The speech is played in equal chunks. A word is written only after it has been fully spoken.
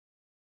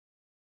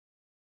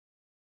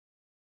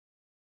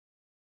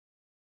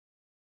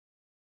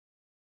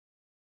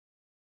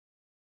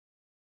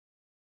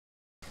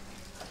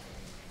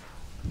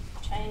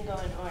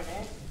go in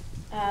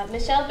order.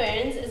 Michele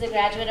Byrnes is a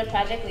graduate of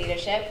Project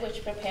Leadership,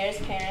 which prepares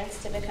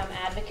parents to become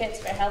advocates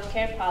for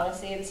healthcare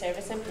policy and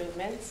service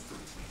improvements.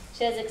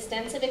 She has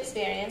extensive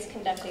experience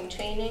conducting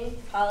training,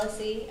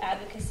 policy,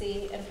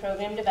 advocacy, and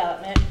program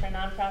development for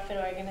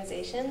nonprofit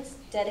organizations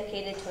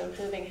dedicated to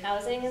improving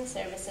housing and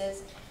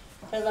services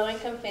for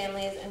low-income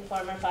families and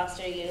former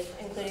foster youth,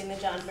 including the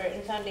John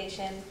Burton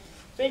Foundation,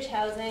 Bridge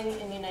Housing,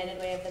 and United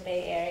Way of the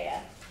Bay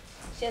Area.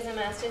 She has a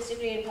master's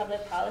degree in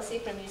public policy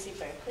from UC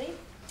Berkeley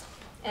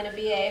and a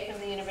BA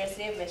from the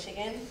University of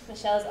Michigan.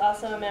 Michele is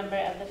also a member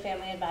of the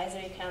Family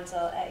Advisory Council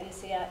at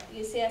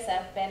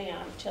UCSF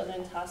Benioff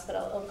Children's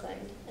Hospital,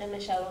 Oakland, and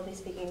Michele will be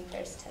speaking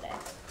first today.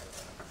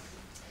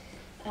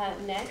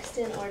 Next,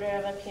 in order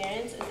of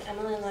appearance, is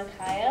Emelyn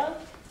Lacayo,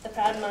 the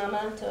proud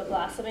mama to a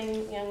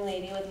blossoming young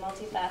lady with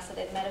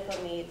multifaceted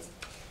medical needs,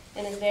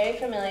 and is very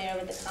familiar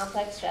with the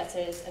complex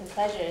stressors and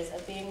pleasures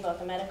of being both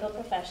a medical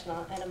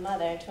professional and a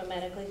mother to a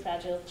medically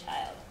fragile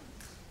child.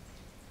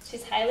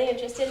 She's highly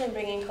interested in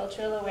bringing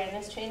cultural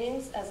awareness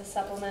trainings as a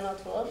supplemental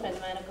tool for the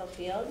medical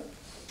field,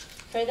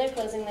 further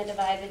closing the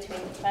divide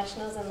between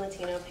professionals and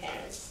Latino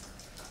parents.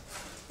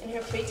 In her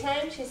free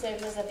time, she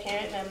serves as a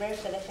parent member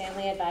for the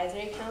Family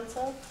Advisory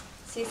Council,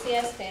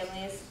 CCS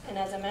Families, and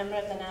as a member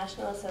of the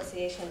National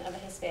Association of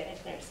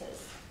Hispanic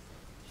Nurses.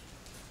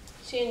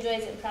 She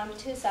enjoys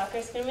impromptu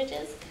soccer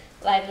scrimmages,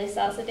 lively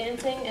salsa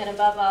dancing, and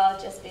above all,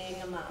 just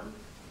being a mom.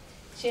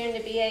 She earned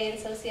a BA in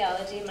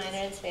Sociology,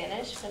 minor in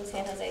Spanish from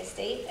San Jose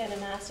State, and a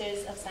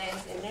Master's of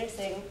Science in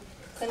Nursing,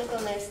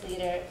 clinical nurse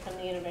leader from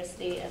the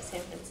University of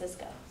San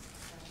Francisco.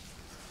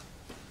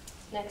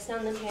 Next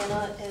on the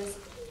panel is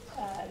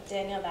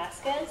Daniel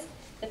Vasquez,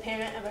 the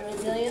parent of a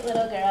resilient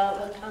little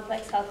girl with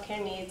complex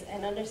healthcare needs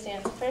and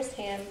understands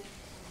firsthand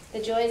the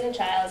joys and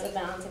trials of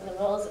balancing the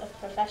roles of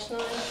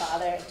professional and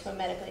father to a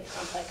medically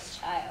complex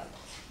child.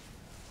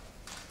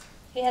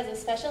 He has a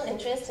special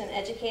interest in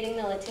educating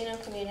the Latino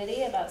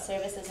community about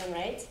services and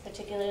rights,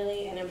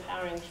 particularly in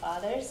empowering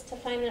fathers to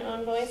find their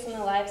own voice in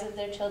the lives of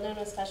their children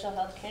with special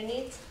health care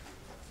needs.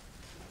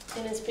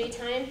 In his free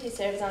time, he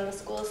serves on the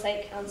school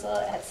site council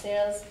at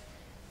Cyril's,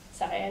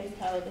 sorry, I'm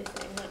probably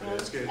saying that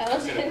wrong,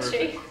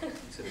 Elementary,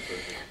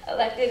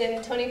 elected in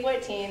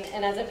 2014,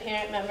 and as a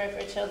parent member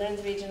for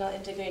Children's Regional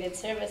Integrated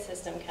Service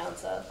System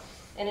Council,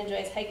 and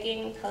enjoys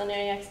hiking,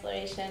 culinary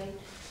exploration,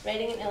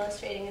 writing and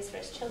illustrating his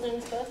first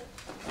children's book,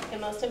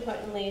 and most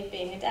importantly,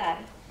 being a dad.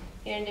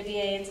 He earned a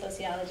BA in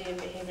Sociology and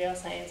Behavioral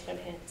Science from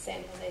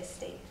San Jose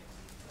State.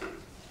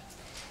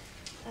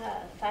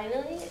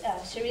 Finally,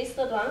 Cherese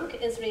LeBlanc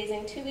is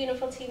raising two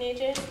beautiful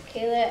teenagers,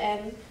 Kayla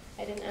and,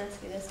 I didn't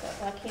ask you this,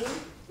 but Joaquin?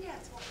 Yeah,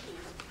 it's Joaquin.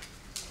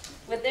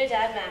 With their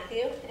dad,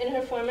 Matthew. In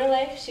her former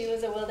life, she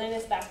was a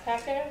wilderness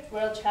backpacker,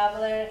 world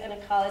traveler, and a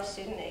college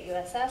student at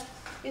USF,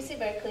 UC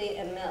Berkeley,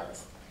 and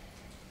Mills.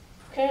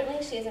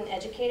 Currently, she is an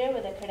educator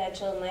with a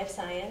credential in life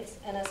science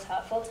and has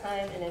taught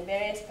full-time and in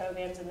various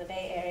programs in the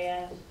Bay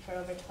Area for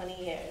over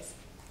 20 years.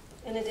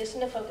 In addition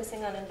to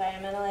focusing on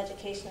environmental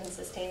education and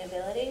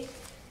sustainability,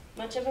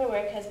 much of her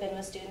work has been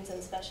with students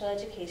in special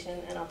education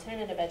and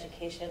alternative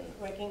education,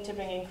 working to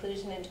bring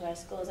inclusion into our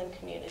schools and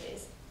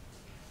communities.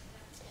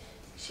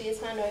 She has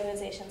found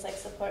organizations like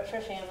Support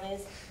for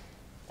Families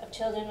of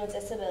Children with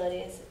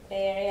Disabilities,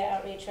 Bay Area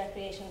Outreach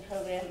Recreation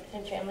Program,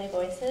 and Family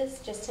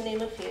Voices, just to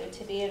name a few,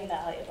 to be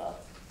invaluable.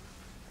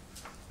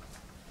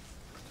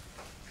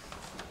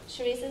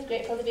 Cherese is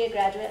grateful to be a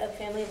graduate of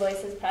Family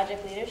Voices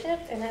Project Leadership,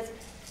 and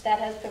that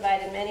has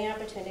provided many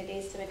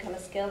opportunities to become a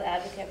skilled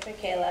advocate for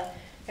Kayla,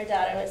 her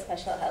daughter with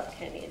special health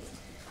care needs.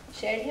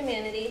 Shared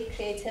humanity,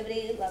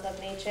 creativity, love of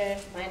nature,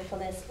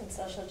 mindfulness, and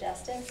social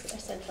justice are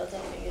central to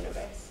her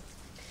universe.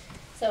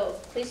 So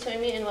please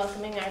join me in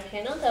welcoming our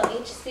panel. They'll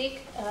each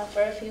speak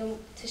for a few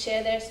to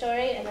share their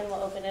story, and then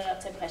we'll open it up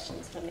to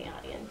questions from the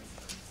audience.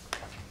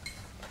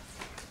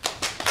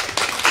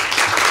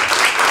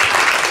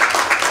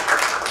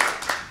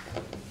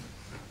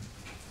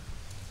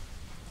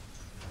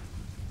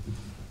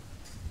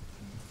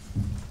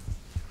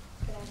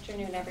 Good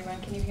afternoon,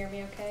 everyone. Can you hear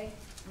me okay?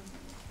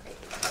 Great.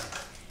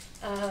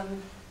 As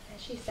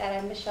she said,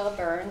 I'm Michele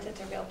Byrnes. It's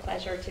a real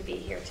pleasure to be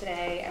here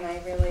today, and I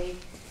really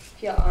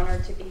feel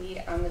honored to be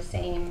on the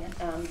same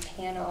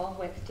panel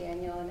with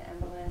Daniel and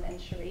Emelyn and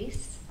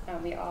Cherese.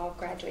 We all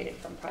graduated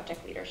from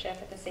Project Leadership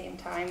at the same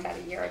time about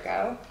a year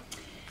ago.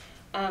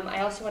 I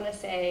also want to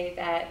say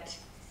that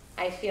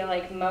I feel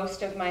like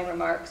most of my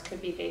remarks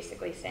could be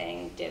basically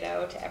saying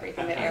ditto to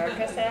everything that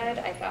Erica said.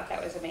 I thought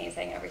that was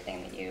amazing,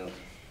 everything that you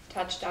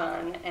touched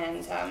on,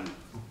 and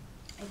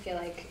I feel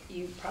like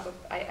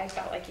I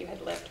felt like you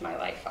had lived my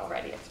life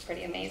already. It's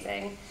pretty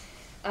amazing.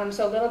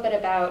 So a little bit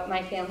about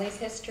my family's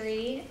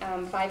history.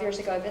 5 years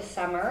ago this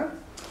summer,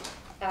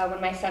 when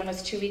my son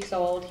was 2 weeks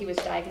old, he was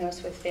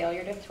diagnosed with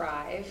failure to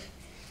thrive,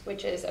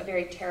 which is a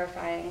very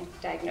terrifying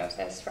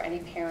diagnosis for any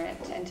parent,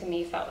 and to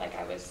me felt like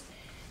I was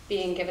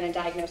being given a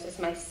diagnosis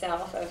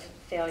myself of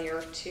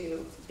failure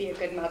to be a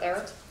good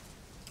mother.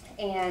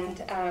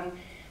 And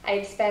I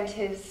had spent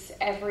his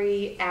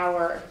every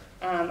hour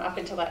up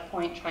until that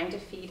point trying to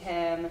feed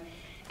him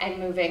and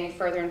moving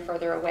further and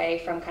further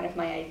away from kind of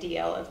my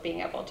ideal of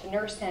being able to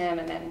nurse him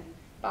and then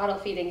bottle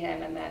feeding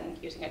him and then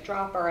using a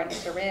dropper and a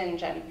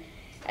syringe and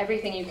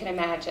everything you can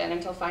imagine,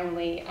 until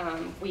finally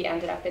we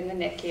ended up in the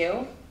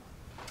NICU.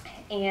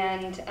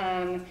 And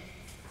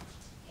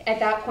at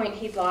that point,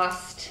 he'd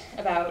lost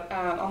about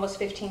almost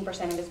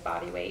 15% of his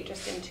body weight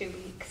just in 2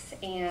 weeks.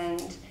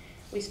 And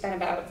we spent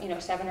about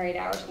 7 or 8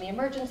 hours in the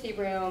emergency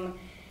room,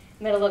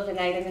 middle of the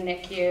night in the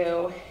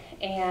NICU.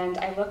 And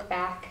I look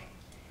back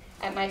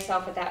at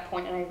myself at that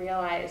point and I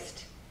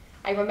realized,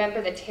 I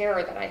remember the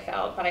terror that I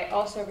felt, but I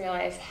also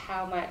realized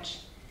how much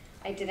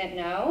I didn't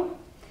know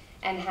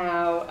and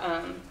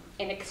how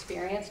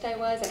inexperienced I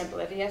was and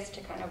oblivious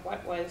to kind of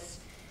what was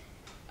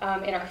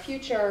in our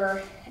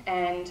future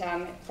and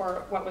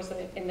for what was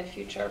in the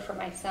future for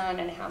my son,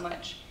 and how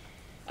much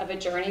of a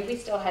journey we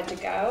still had to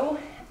go.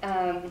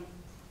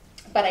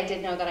 But I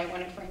did know that I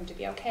wanted for him to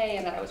be okay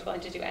and that I was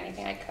willing to do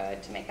anything I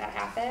could to make that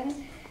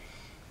happen.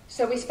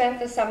 So we spent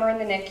the summer in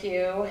the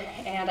NICU,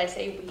 and I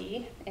say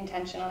we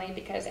intentionally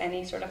because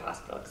any sort of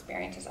hospital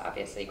experience is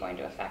obviously going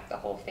to affect the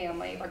whole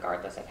family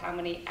regardless of how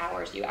many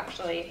hours you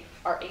actually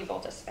are able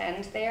to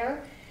spend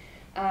there.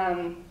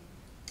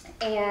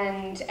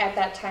 And at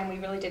that time, we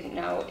really didn't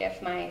know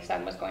if my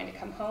son was going to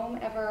come home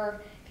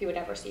ever, if he would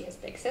ever see his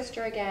big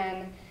sister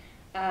again.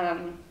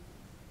 When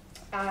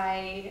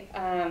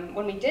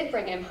we did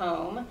bring him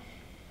home,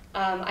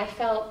 I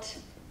felt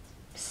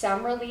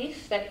some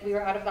relief that we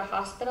were out of the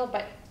hospital,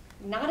 but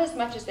not as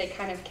much as they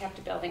kind of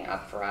kept building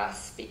up for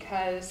us,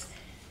 because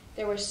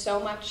there was so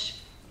much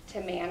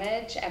to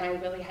manage and I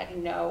really had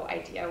no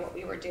idea what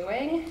we were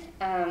doing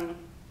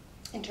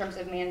in terms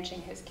of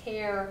managing his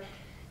care,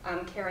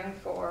 caring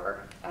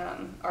for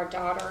our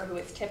daughter who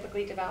is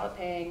typically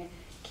developing,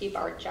 keep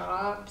our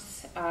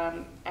jobs,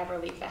 ever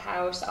leave the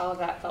house. All of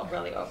that felt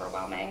really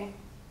overwhelming.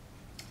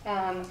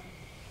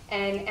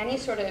 And any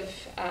sort of,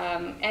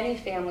 any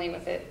family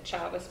with a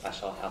child with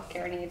special health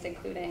care needs,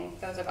 including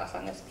those of us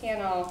on this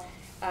panel,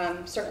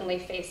 certainly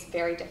face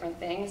very different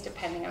things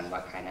depending on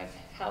what kind of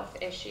health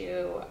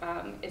issue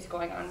is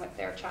going on with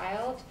their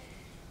child.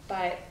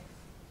 But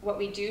what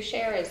we do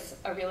share is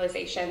a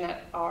realization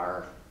that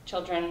our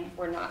children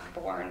were not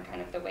born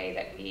kind of the way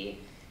that we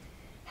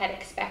had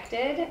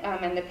expected,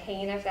 and the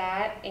pain of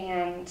that,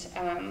 and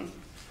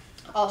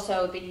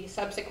also the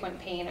subsequent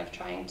pain of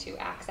trying to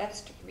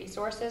access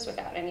resources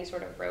without any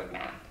sort of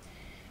roadmap.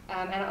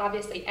 And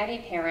obviously any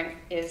parent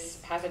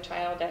has a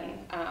child and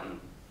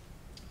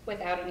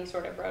without any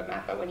sort of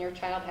roadmap, but when your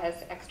child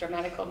has extra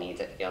medical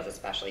needs, it feels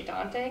especially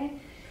daunting.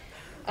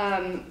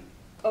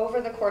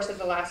 Over the course of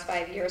the last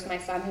 5 years, my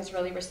son has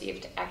really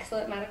received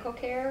excellent medical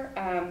care,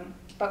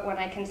 but when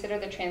I consider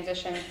the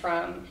transition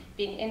from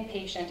being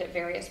inpatient at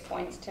various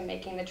points to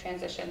making the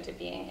transition to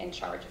being in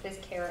charge of his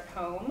care at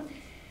home,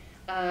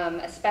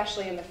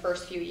 especially in the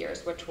first few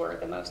years, which were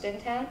the most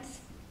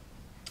intense,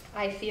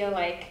 I feel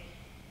like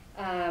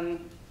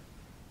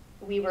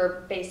we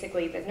were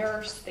basically the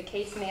nurse, the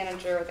case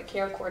manager, the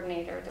care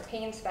coordinator, the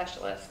pain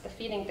specialist, the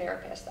feeding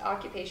therapist, the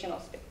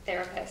occupational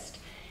therapist,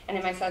 and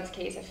in my son's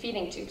case, a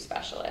feeding tube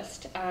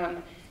specialist,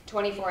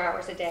 24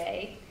 hours a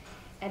day.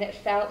 And it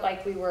felt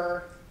like we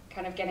were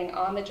kind of getting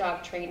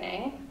on-the-job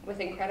training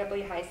with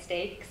incredibly high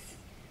stakes,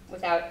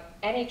 without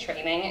any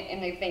training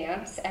in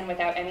advance, and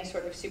without any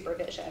sort of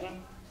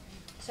supervision.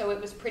 So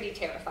it was pretty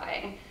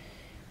terrifying.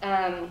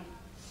 And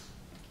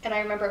I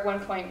remember at one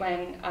point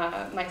when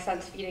my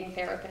son's feeding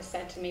therapist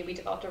said to me, we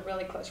developed a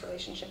really close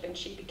relationship and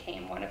she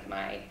became one of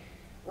my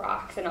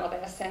rocks in all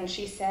this. And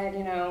she said,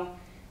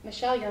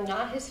 Michele, you're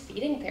not his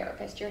feeding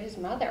therapist, you're his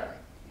mother.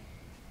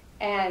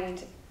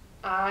 And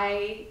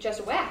I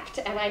just wept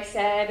and I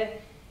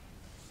said,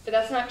 but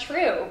that's not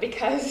true,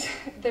 because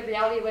the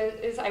reality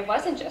is I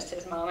wasn't just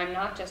his mom. I'm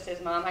not just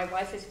his mom. I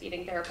was his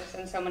feeding therapist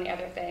and so many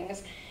other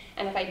things.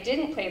 And if I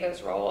didn't play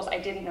those roles, I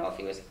didn't know if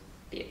he was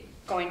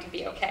going to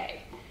be okay.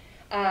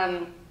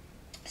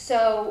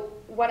 So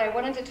what I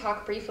wanted to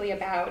talk briefly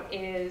about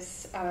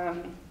is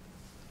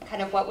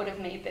kind of what would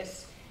have made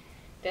this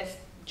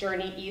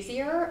journey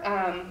easier.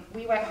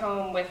 We went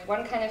home with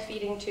one kind of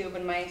feeding tube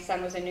when my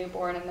son was a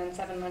newborn, and then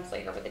 7 months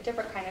later with a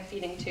different kind of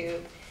feeding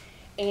tube.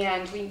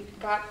 And we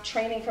got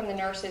training from the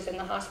nurses in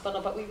the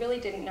hospital, but we really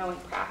didn't know in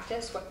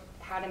practice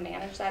how to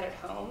manage that at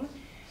home.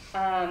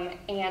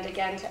 And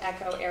again, to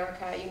echo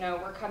Erica,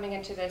 we're coming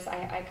into this,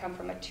 I come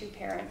from a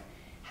 2-parent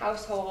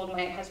household.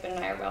 My husband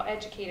and I are well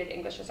educated.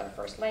 English is our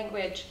first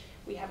language.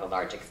 We have a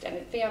large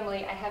extended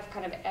family. I have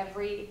kind of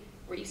every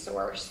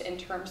resource in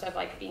terms of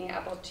being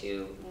able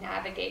to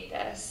navigate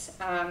this.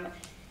 And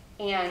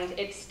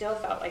it still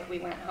felt like we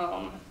went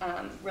home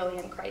really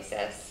in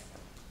crisis.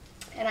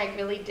 And I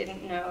really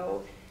didn't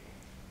know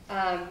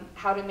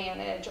how to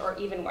manage or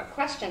even what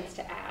questions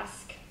to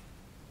ask.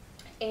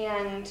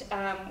 And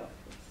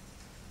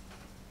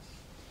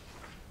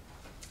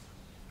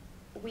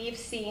we've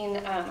seen,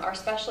 our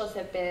specialists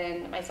have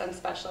been, my son's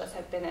specialists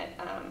have been at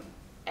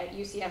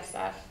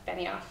UCSF,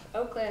 Benioff,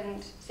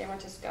 Oakland, San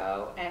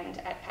Francisco, and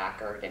at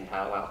Packard in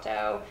Palo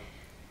Alto.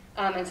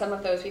 And some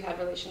of those we've had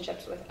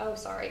relationships with,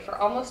 for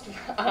almost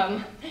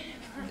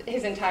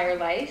his entire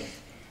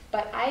life.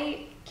 But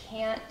I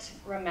can't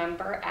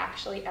remember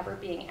actually ever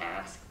being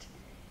asked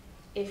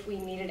if we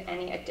needed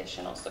any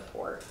additional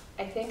support.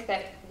 I think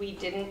that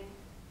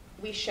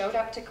we showed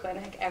up to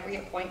clinic every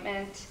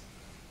appointment.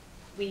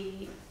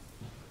 We,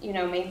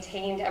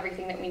 maintained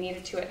everything that we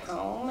needed to at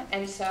home.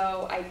 And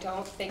so I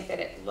don't think that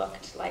it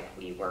looked like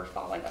we were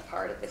falling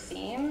apart at the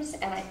seams.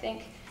 And I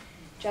think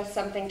just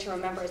something to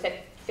remember is that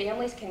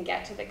families can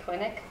get to the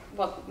clinic,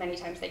 well, many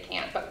times they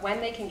can't, but when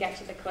they can get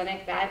to the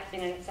clinic, that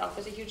in itself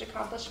is a huge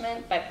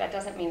accomplishment, but that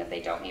doesn't mean that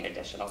they don't need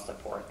additional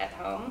support at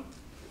home.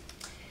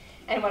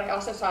 And what I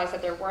also saw is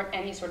that there weren't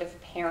any sort of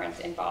parents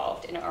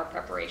involved in our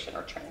preparation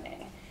or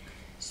training.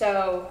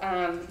 So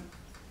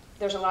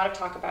there's a lot of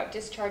talk about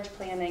discharge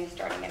planning,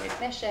 starting at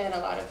admission, a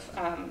lot of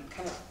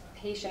kind of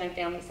patient and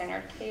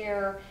family-centered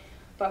care.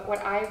 But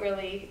what I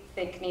really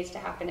think needs to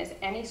happen is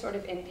any sort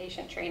of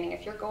inpatient training.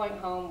 If you're going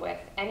home with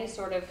any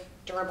sort of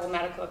durable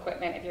medical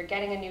equipment, if you're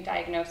getting a new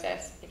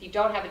diagnosis, if you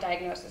don't have a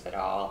diagnosis at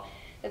all,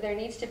 that there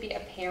needs to be a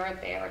parent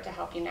there to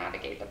help you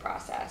navigate the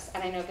process.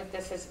 And I know that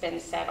this has been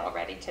said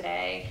already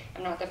today.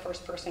 I'm not the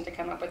first person to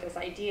come up with this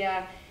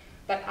idea,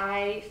 but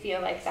I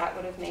feel like that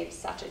would have made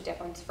such a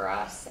difference for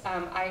us.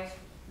 I've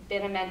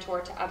been a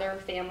mentor to other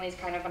families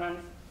kind of on an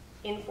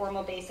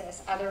informal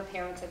basis. Other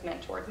parents have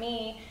mentored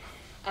me.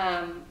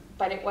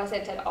 But it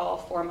wasn't at all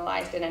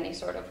formalized in any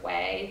sort of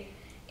way.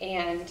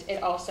 And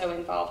it also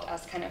involved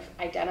us kind of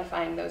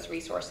identifying those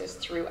resources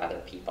through other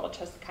people,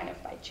 just kind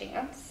of by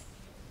chance.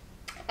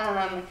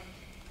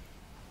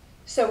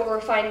 So what we're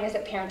finding is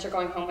that parents are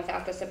going home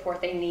without the support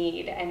they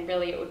need, and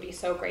really it would be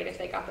so great if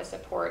they got the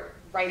support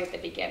right at the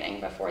beginning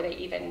before they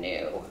even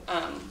knew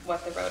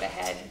what the road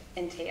ahead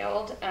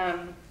entailed.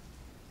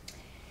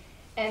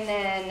 And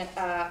then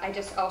I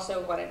just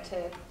also wanted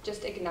to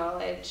just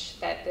acknowledge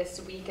that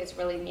this week is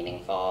really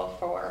meaningful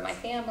for my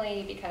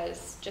family,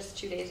 because just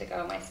 2 days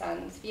ago my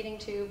son's feeding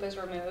tube was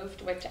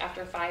removed, which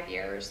after 5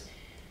 years,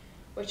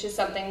 which is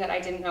something that I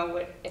didn't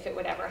know if it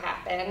would ever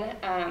happen.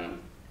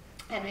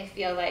 And I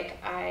feel like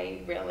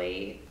I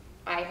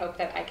hope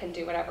that I can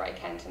do whatever I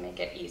can to make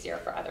it easier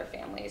for other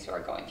families who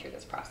are going through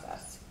this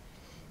process.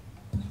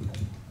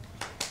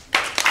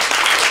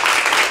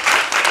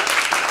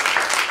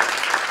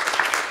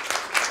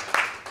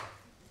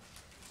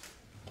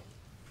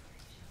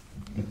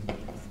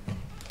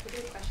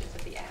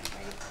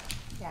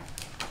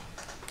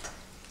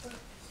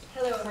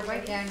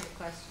 Write down your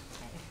questions.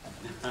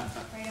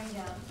 Write them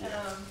down.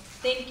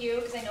 Thank you,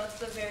 because I know it's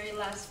the very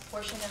last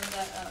portion of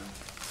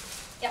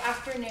the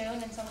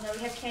afternoon, and so now we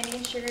have candy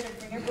and sugar to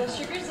bring our blood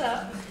sugars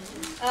up.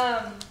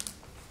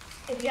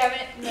 If you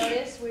haven't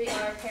noticed, we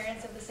are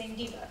parents of the same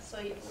diva, so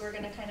we're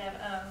going to kind of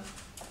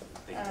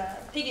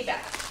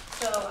piggyback.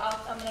 So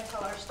I'm going to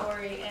tell our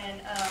story,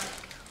 and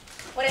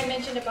what I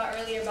mentioned about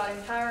earlier about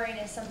empowering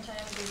is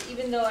sometimes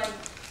even though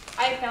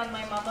I found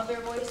my mama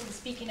bear voice and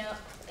speaking up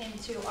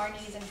into our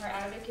needs and her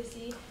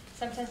advocacy,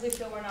 sometimes we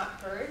feel we're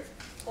not heard,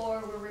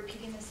 or we're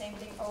repeating the same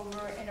thing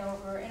over and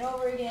over and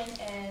over again,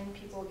 and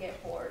people get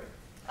bored.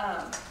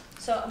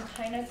 So I'm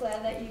kind of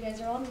glad that you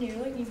guys are all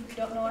new and you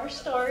don't know our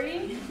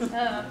story.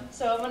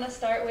 So I'm going to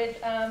start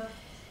with, I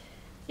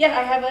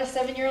have a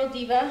 7-year-old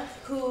diva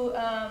who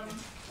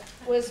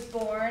was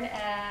born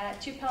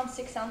at 2 pounds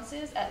 6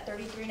 ounces at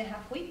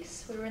 33.5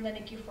 weeks. We were in the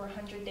NICU for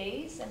 100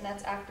 days, and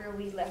that's after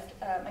we left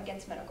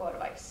against medical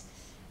advice.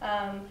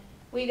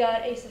 We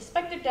got a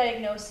suspected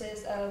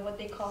diagnosis of what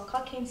they call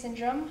Cockayne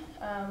syndrome.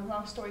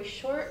 Long story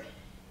short,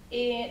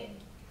 these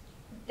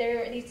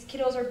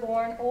kiddos are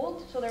born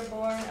old, so they're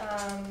born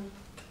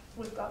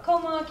with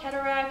glaucoma,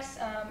 cataracts,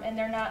 and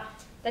they're not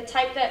the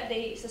type that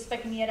they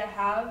suspect Mia to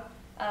have.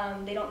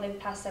 They don't live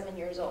past 7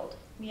 years old.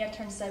 Mia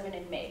turned 7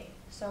 in May,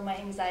 so my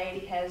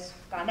anxiety has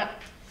gone up.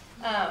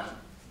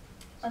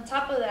 On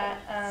top of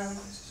that,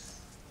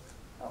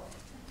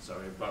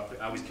 Sorry, but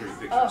I always carry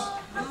pictures.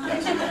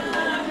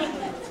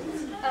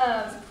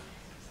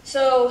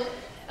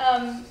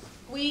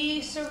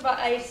 We survived.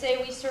 I say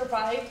we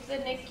survived the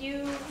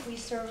NICU.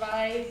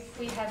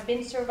 We have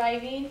been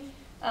surviving,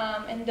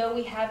 and though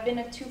we have been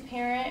a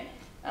 2-parent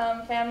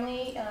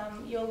family,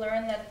 you'll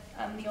learn that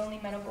I'm the only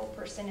medical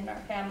person in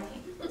our family.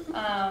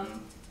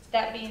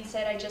 That being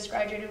said, I just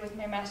graduated with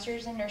my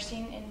master's in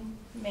nursing in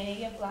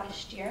May of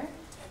last year.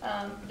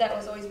 That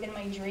has always been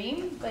my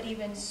dream, but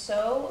even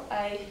so,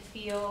 I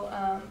feel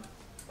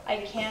I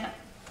can't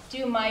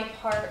do my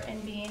part in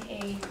being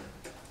a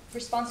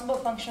responsible,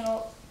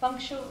 functional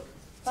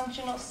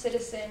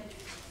citizen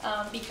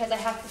because I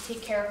have to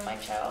take care of my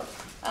child.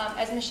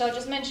 As Michele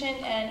just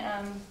mentioned,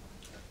 and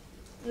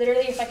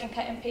literally if I can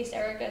cut and paste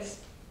Erica's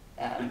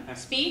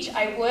speech,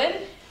 I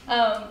would,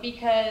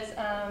 because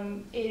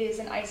it is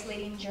an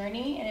isolating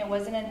journey, and it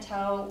wasn't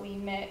until we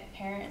met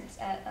parents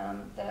at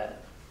the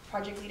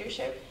project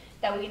leadership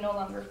that we no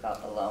longer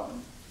felt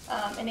alone.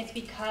 And it's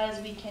because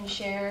we can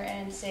share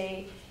and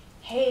say,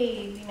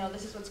 hey,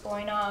 this is what's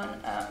going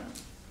on.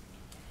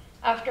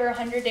 After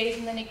 100 days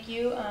in the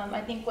NICU,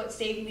 I think what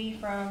saved me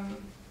from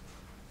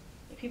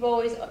people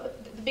always,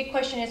 the big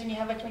question is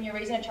when you're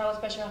raising a child with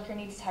special health care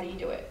needs, how do you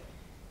do it?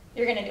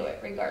 You're gonna do it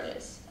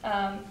regardless.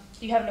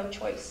 You have no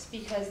choice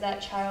because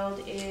that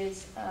child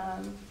is,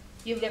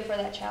 you live for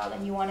that child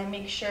and you wanna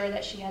make sure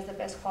that she has the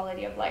best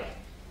quality of life.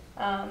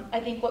 I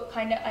think what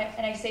kind of,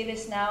 and I say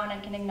this now and I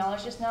can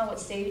acknowledge this now, what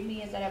saved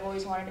me is that I've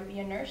always wanted to be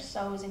a nurse,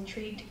 so I was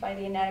intrigued by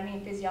the anatomy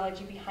and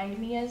physiology behind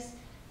Mia's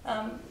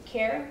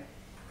care.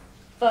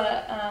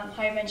 But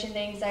how I mentioned, the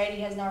anxiety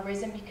has now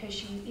risen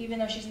because even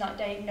though she's not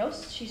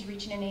diagnosed, she's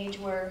reaching an age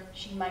where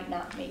she might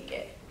not make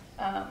it.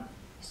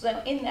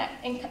 So in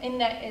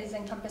that is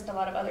encompassed a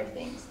lot of other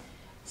things.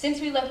 Since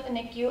we left the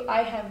NICU,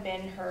 I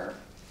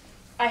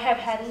have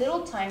had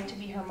little time to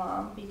be her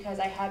mom because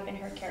I have been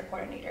her care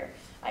coordinator.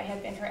 I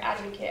have been her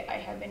advocate. I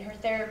have been her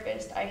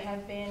therapist. I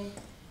have been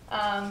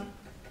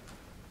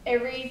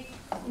every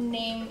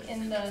name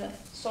in the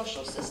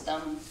social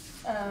system,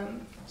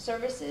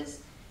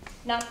 services.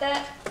 Not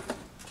that,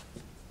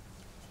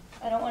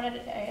 I don't want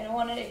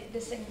to,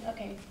 this thing,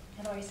 okay,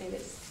 how do I say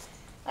this?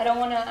 I don't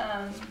want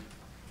to,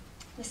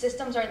 the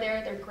systems are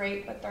there, they're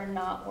great, but they're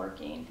not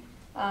working.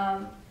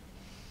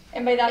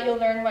 And by that you'll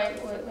learn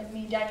when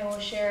me and Daniel will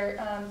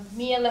share,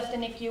 Mia left the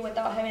NICU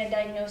without having a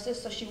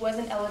diagnosis, so she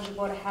wasn't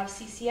eligible to have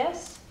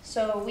CCS.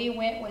 So we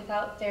went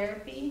without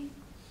therapy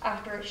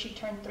after she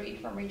turned 3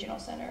 from regional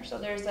center. So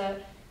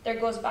there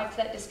goes back to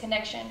that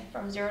disconnection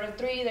from 0 to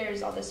 3,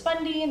 there's all this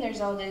funding, there's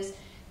all this,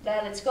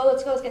 let's go,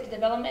 let's get the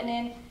development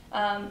in.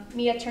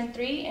 Mia turned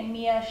 3 and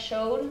Mia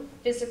showed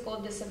physical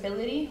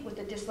disability with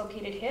a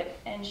dislocated hip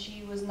and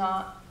she was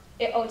not,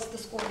 it's the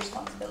school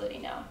responsibility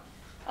now.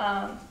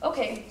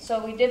 Okay, so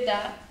we did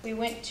that. We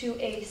went to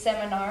a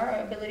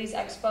seminar, Abilities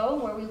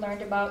Expo, where we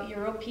learned about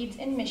Europeds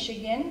in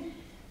Michigan.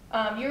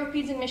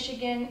 Europeds in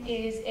Michigan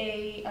is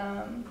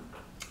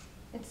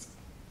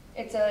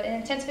it's an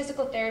intense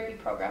physical therapy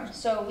program.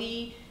 So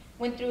we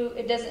went through,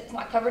 it's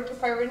not covered through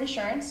private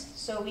insurance,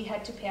 so we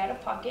had to pay out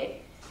of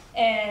pocket.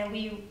 And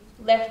we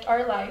left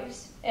our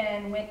lives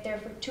and went there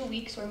for 2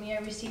 weeks where Mia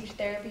received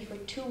therapy for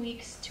 2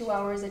 weeks, 2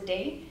 hours a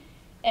day.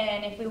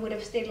 And if we would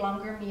have stayed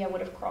longer, Mia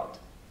would have crawled.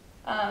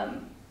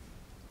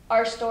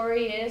 Our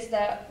story is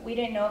that we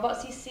didn't know about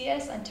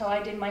CCS until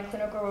I did my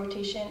clinical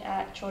rotation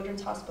at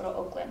Children's Hospital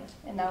Oakland,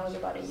 and that was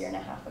about 1.5 years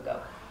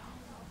ago.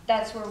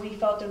 That's where we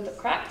fell through the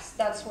cracks,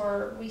 that's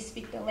where we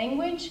speak the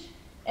language,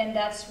 and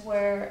that's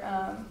where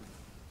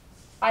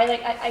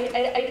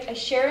I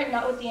share it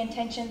not with the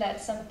intention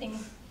that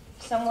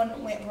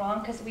someone went wrong,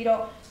 because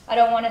I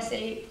don't want to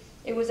say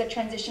it was a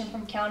transition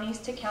from counties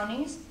to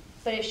counties,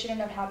 but it shouldn't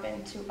have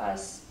happened to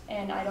us,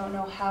 and I don't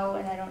know how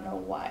and I don't know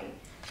why.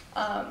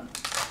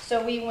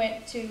 So we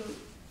went to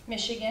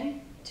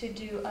Michigan to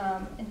do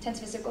intense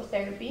physical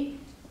therapy,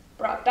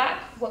 brought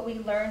back what we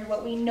learned,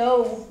 what we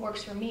know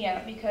works for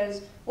Mia,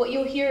 because what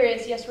you'll hear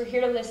is, yes, we're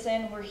here to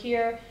listen,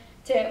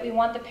 we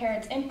want the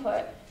parents'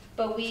 input,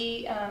 but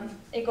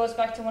it goes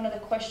back to one of the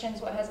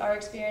questions, what has our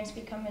experience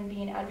become in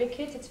being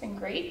advocates? It's been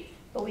great,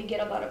 but we get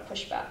a lot of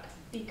pushback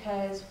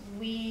because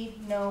we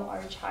know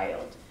our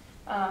child.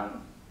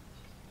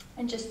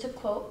 And just to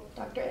quote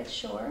Dr. Ed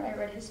Shore, I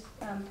read his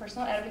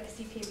personal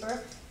advocacy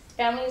paper,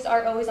 families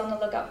are always on the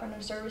lookout for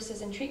new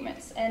services and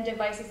treatments and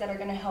devices that are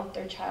going to help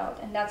their child.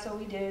 And that's what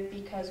we did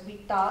because we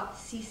thought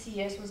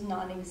CCS was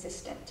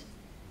non-existent.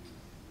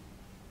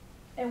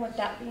 And with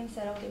that being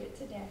said, I'll give it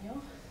to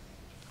Daniel.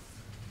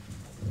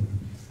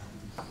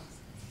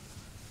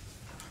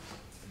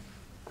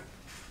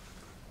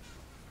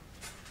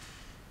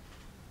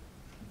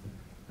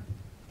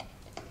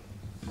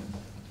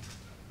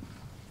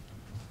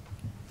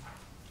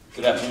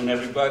 Good afternoon,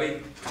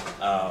 everybody.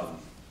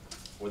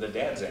 Where the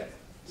dads at?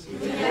 See,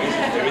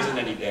 there isn't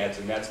any dads,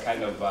 and that's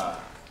kind of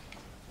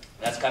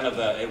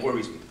it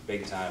worries me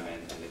big time,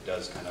 and it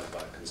does kind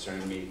of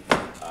concern me.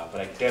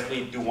 But I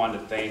definitely do want to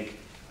thank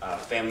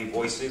Family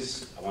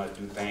Voices. I want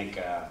to thank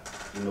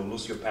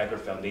Lucio Packer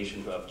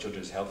Foundation of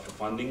Children's Health for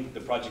funding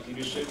the project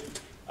leadership.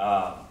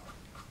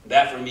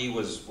 That for me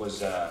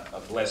was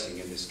a blessing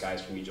in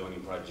disguise for me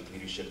joining project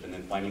leadership and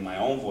then finding my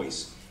own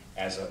voice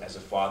as a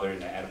father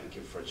and an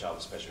advocate for a child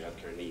with special health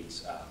care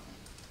needs.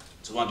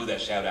 So I want to do that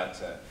shout out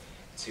to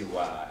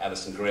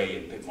Allison Gray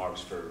and Pitt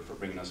Marks for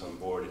bringing us on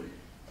board and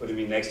putting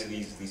me next to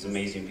these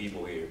amazing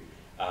people here.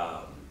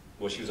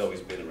 Well, she's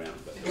always been around,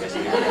 but the rest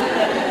of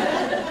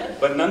you.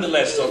 But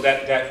nonetheless, so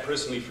that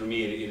personally for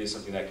me, it is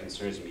something that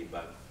concerns me,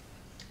 but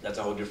that's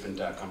a whole different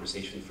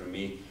conversation for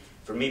me.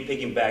 For me,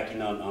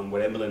 piggybacking on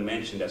what Emelyn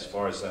mentioned as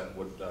far as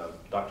what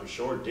Dr.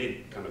 Shore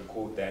did, kind of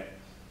quote that,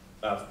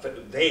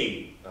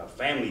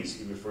 families,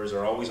 he refers,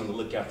 are always on the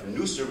lookout for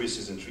new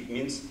services and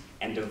treatments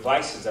and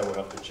devices that will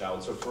help the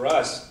child. So for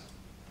us,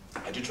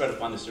 I do try to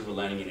find the silver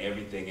lining in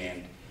everything,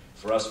 and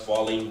for us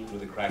falling through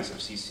the cracks of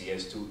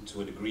CCS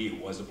to a degree,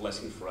 it was a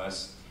blessing for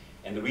us.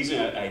 And the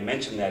reason I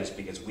mention that is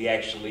because we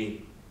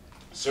actually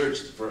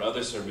searched for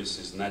other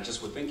services, not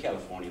just within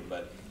California,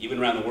 but even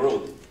around the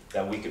world,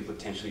 that we could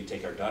potentially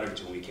take our daughter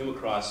to. We came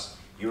across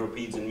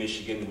Europeds in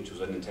Michigan, which was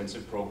an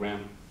intensive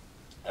program,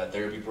 a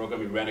therapy program.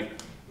 We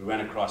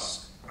ran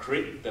across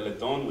CRIT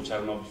Teleton, which I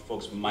don't know if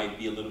folks might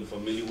be a little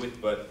familiar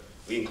with, but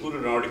we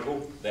included an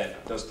article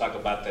that does talk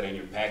about that in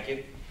your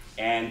packet.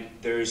 And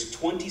there's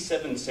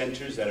 27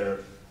 centers that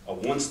are a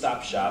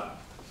one-stop shop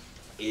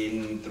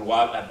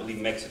throughout, I believe,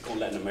 Mexico,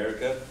 Latin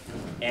America.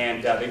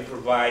 And they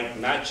provide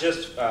not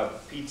just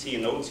PT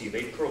and OT,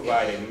 they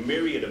provide a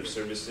myriad of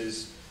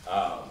services.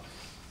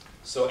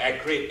 So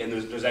at CRIT, and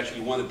there's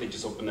actually one that they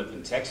just opened up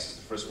in Texas,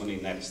 the first one in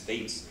the United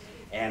States.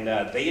 And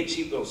they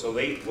achieve those. So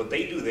what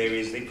they do there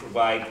is they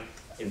provide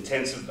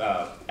intensive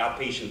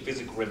outpatient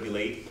physical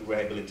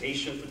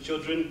rehabilitation for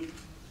children,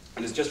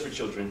 and it's just for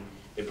children.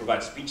 They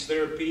provide speech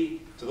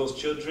therapy to those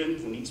children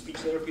who need speech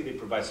therapy. They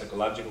provide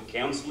psychological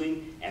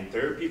counseling and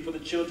therapy for the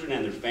children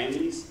and their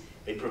families.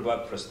 They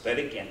provide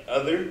prosthetic and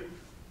other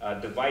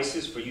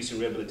devices for use in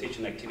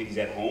rehabilitation activities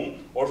at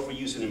home or for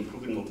use in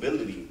improving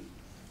mobility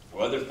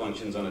or other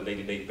functions on a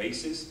day-to-day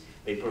basis.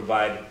 They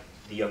provide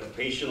the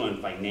occupational and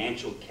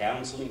financial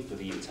counseling for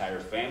the entire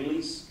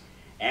families.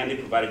 And they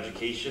provide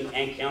education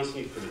and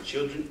counseling for the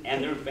children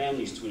and their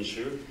families to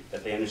ensure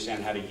that they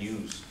understand how to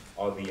use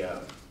all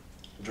the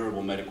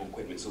durable medical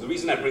equipment. So the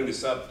reason I bring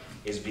this up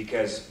is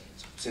because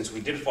since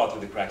we did fall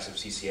through the cracks of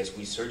CCS,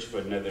 we searched for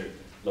another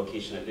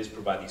location that does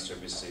provide these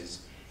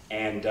services,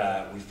 and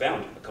we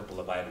found a couple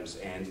of items.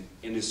 And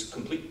in this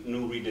complete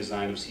new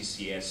redesign of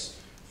CCS,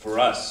 for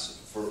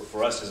us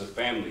as a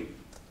family,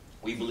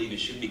 we believe it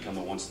should become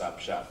a one-stop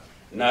shop,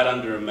 not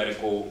under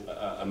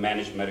a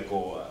managed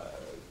medical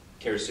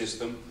care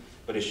system,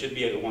 but it should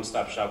be a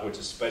one-stop shop where it's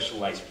a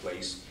specialized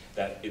place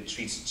that it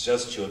treats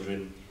just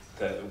children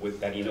with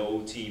that,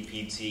 OT,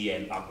 PT,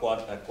 and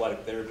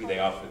aquatic therapy they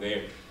offer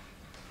there.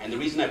 And the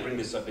reason I bring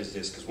this up is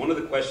this, because one of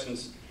the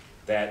questions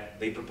that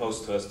they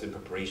proposed to us in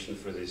preparation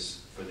for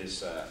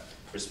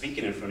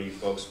speaking in front of you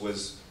folks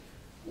was,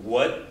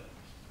 what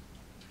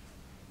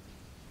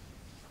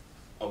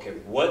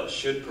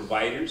should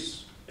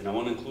providers, and I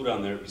want to include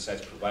on there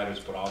besides providers,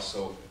 but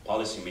also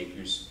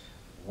policymakers,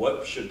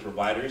 what should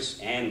providers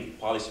and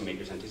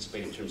policymakers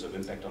anticipate in terms of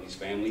impact on these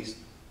families?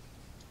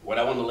 What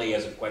I want to lay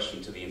as a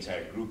question to the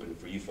entire group and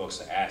for you folks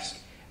to ask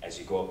as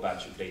you go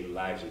about your daily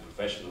lives and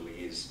professionally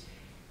is,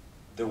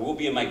 there will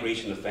be a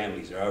migration of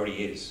families. There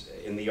already is.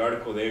 In the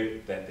article there,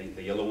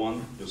 the yellow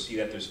one, you'll see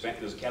that there's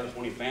a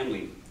California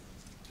family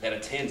that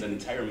attends an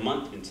entire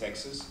month in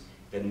Texas,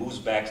 then moves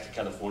back to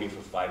California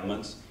for 5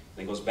 months,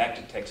 then goes back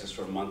to Texas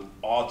for a month,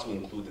 all to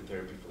include the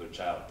therapy for their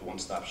child, the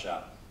one-stop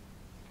shop.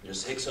 There's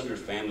 600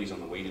 families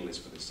on the waiting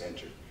list for the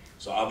center.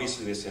 So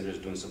obviously this center is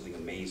doing something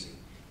amazing.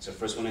 It's the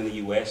first one in the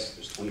US,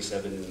 there's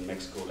 27 in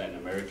Mexico, Latin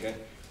America.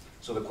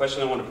 So the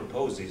question I want to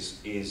propose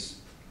is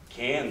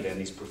can then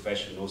these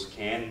professionals,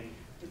 can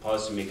the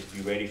policymakers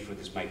be ready for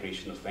this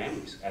migration of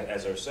families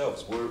as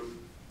ourselves? We're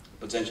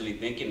potentially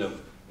thinking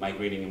of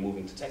migrating and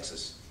moving to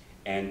Texas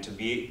and to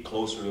be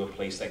closer to a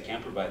place that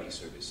can provide these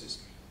services.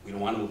 We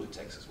don't want to move to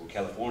Texas. We're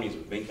Californians,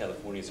 we've been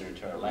Californians our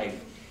entire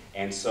life.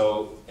 And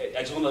so I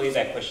just want to leave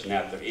that question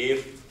out there.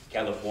 If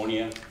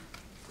California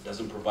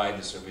doesn't provide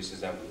the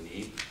services that we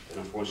need, then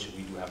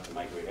unfortunately we do have to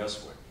migrate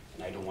elsewhere.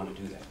 And I don't want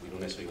to do that. We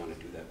don't necessarily want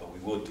to do that, but we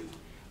will do,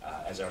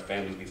 as our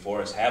families before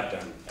us have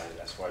done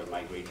as far as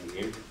migrating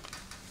here.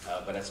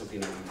 But that's something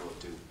that we will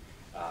do.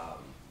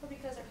 Well,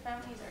 because our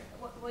families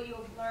are, what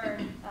you'll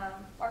learn,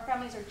 our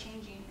families are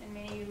changing, and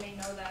many of you may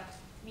know that.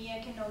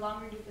 Mia can no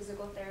longer do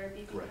physical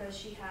therapy because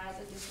she has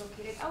a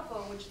dislocated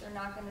elbow, which they're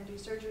not going to do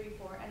surgery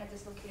for, and a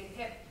dislocated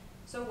hip.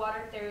 So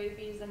water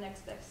therapy is the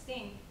next best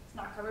thing. It's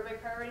not covered by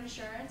private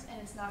insurance,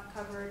 and it's not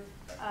covered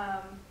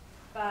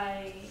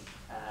by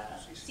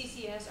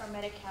CCS or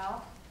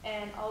Medi-Cal.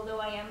 And although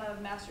I am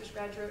a master's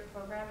graduate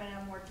program and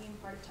I'm working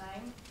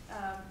part-time,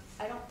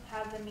 I don't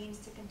have the means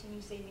to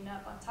continue saving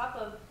up on top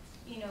of,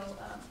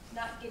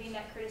 not getting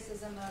that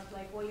criticism of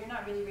like, well, you're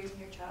not really raising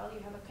your child,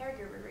 you have a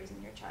caregiver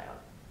raising your child.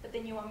 But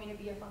then you want me to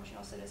be a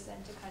functional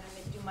citizen to kind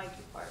of do my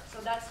due part. So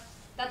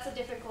that's a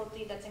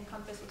difficulty that's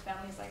encompassed with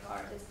families like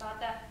ours. It's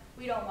not that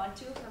we don't want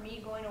to. For me,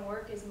 going to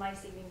work is my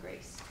saving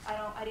grace.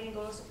 I didn't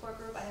go to a support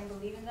group. I didn't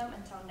believe in them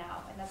until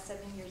now, and that's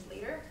 7 years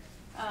later.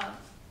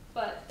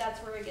 But that's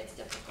where it gets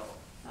difficult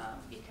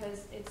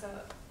because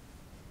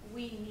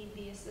we need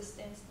the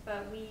assistance,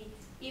 but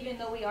even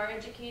though we are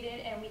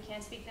educated and we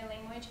can speak the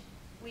language,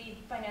 we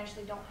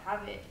financially don't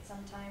have it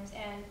sometimes.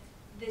 And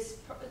this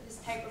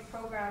type of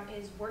program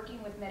is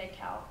working with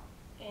Medi-Cal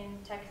in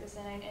Texas,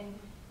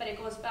 but it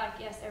goes back,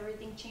 yes,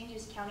 everything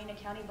changes county to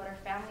county, but our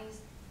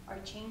families are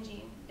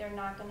changing. They're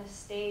not going to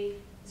stay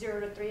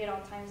 0 to 3 at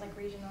all times like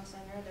regional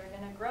center. They're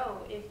going to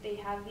grow if they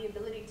have the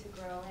ability to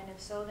grow, and if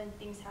so, then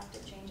things have to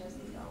change as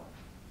they go.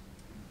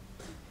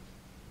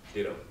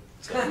 Ditto.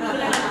 So,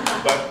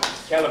 but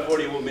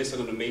California will miss out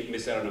on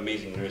an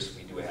amazing nurse.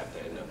 We do have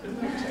to end up in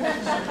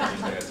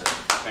Texas.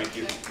 Thank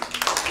you.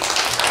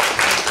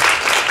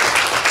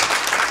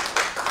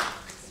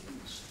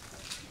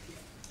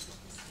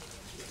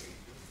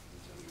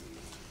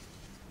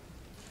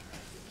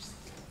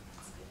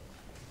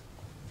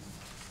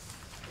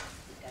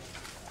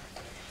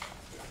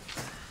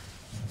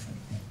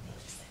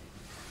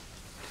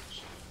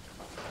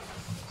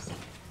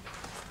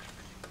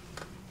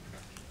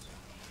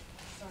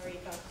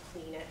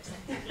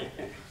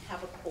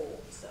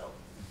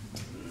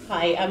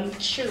 Hi, I'm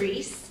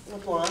Cherese,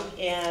 LeBlanc,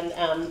 and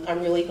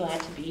I'm really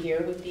glad to be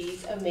here with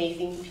these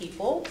amazing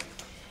people.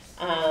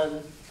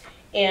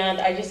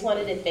 And I just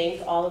wanted to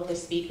thank all of the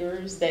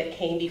speakers that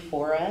came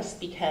before us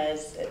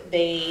because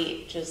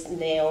they just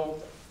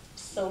nailed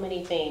so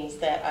many things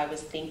that I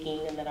was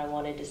thinking and that I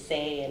wanted to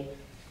say, and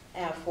I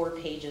have 4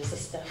 pages of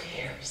stuff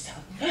here. So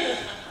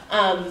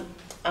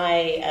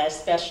I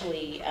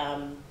especially,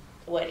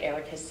 what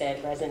Erica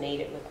said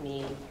resonated with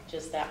me.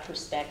 Just that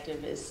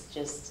perspective is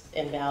just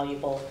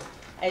invaluable.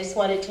 I just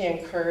wanted to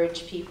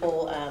encourage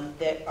people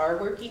that are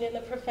working in the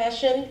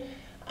profession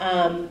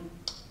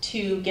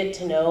to get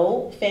to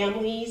know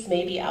families,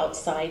 maybe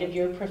outside of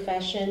your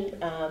profession,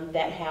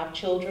 that have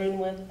children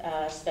with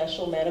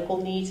special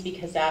medical needs,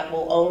 because that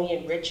will only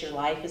enrich your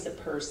life as a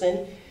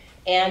person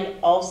and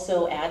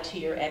also add to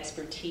your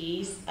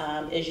expertise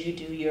as you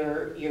do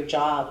your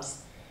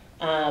jobs.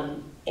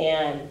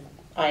 And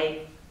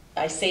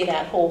I say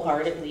that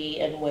wholeheartedly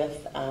and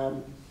with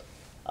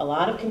a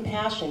lot of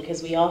compassion,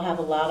 because we all have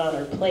a lot on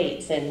our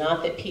plates, and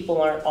not that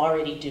people aren't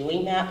already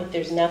doing that, but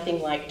there's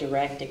nothing like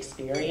direct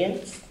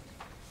experience.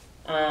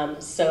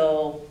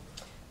 So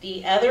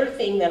the other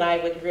thing that I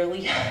would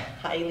really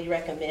highly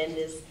recommend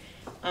is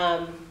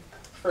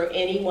for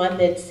anyone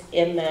that's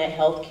in the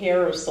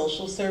healthcare or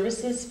social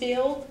services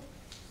field,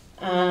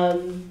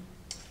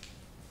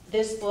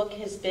 this book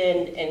has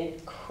been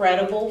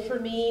incredible for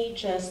me,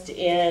 just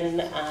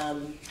in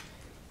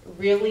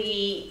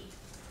really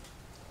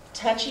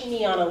touching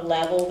me on a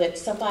level that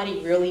somebody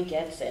really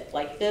gets it.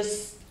 Like,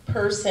 this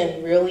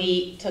person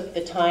really took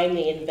the time,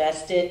 they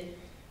invested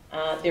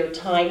their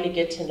time to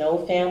get to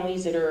know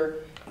families that are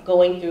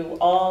going through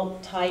all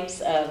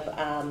types of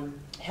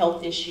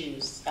health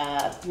issues,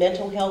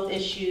 mental health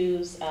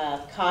issues,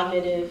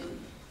 cognitive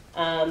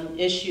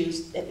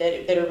issues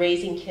that are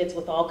raising kids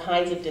with all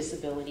kinds of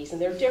disabilities.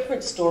 And there are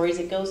different stories.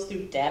 It goes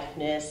through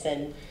deafness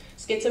and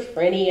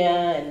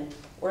schizophrenia and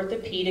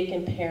orthopedic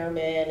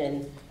impairment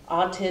and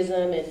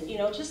autism and, you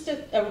know, just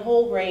a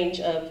whole range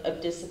of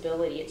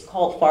disability. It's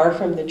called Far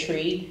From the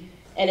Tree,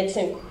 and it's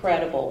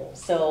incredible.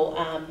 So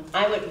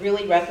I would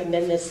really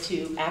recommend this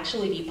to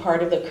actually be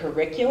part of the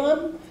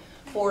curriculum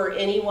for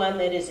anyone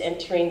that is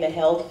entering the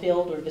health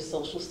field or the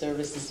social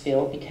services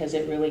field, because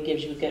it really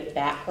gives you a good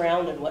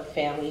background on what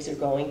families are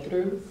going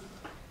through.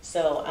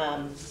 So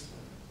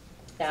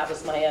that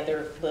was my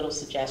other little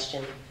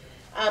suggestion.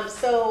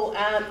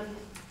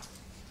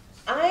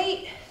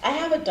 I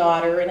have a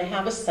daughter and I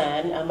have a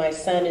son. My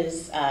son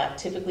is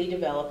typically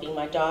developing.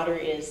 My daughter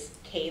is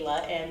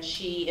Kayla, and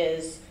she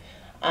is,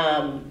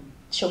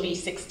 she'll be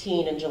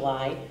 16 in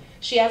July.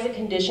 She has a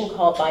condition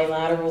called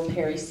bilateral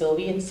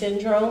perisylvian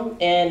syndrome,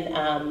 and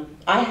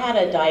I had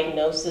a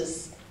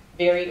diagnosis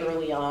very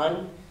early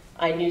on.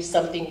 I knew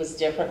something was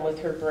different with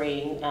her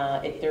brain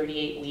at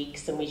 38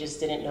 weeks, and we just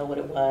didn't know what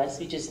it was.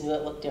 We just knew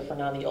it looked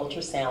different on the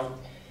ultrasound.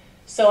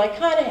 So I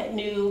kind of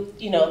knew,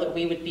 you know, that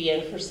we would be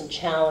in for some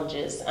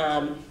challenges.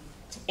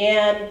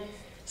 And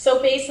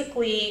so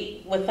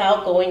basically,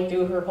 without going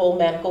through her whole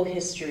medical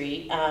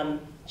history,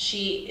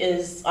 she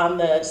is on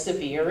the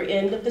severe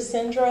end of the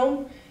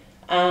syndrome.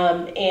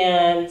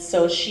 And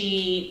so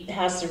she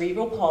has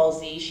cerebral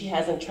palsy, she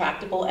has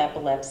intractable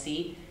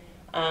epilepsy,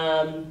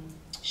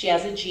 she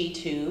has a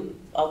G-tube,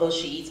 although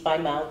she eats by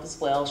mouth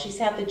as well. She's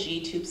had the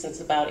G-tube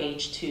since about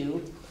age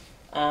 2,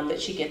 that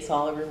she gets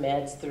all of her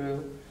meds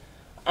through.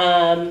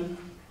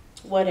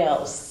 What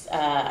else?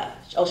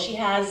 She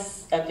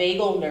has a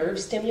vagal nerve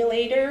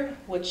stimulator,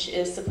 which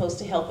is supposed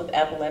to help with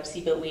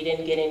epilepsy, but we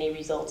didn't get any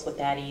results with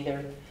that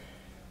either.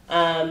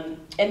 And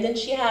then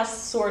she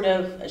has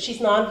she's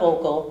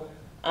non-vocal,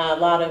 a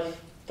lot of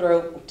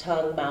throat,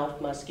 tongue,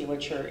 mouth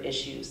musculature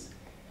issues.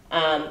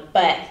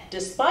 But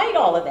despite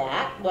all of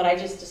that, what I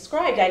just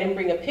described, I didn't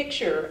bring a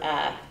picture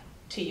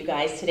to you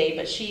guys today,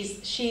 but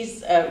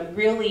she's a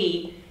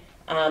really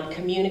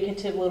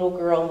communicative little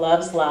girl,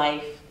 loves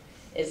life,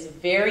 is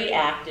very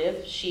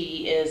active.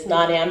 She is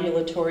not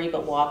ambulatory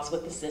but walks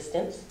with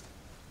assistance.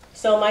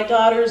 So my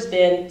daughter's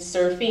been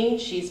surfing,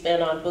 she's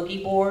been on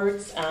boogie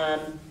boards,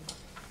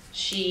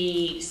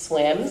 she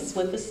swims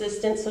with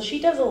assistance, so she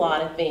does a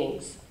lot of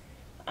things.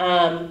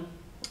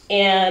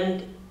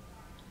 And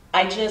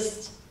I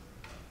just,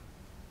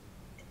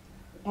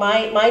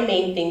 my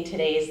main thing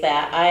today is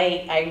that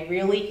I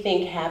really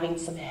think having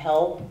some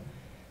help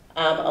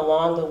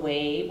along the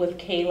way with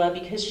Kayla,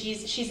 because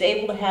she's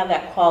able to have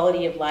that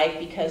quality of life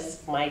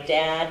because my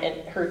dad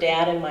and her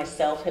dad and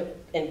myself have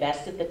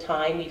invested the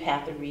time, we've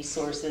had the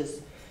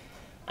resources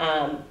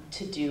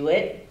to do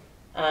it.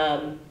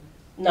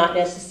 Not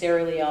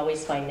necessarily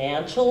always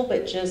financial,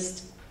 but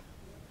just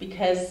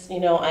because, you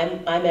know,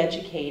 I'm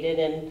educated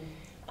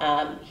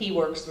and he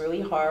works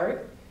really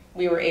hard.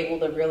 We were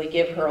able to really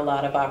give her a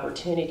lot of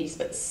opportunities,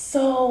 but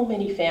so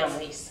many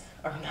families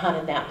are not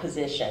in that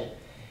position.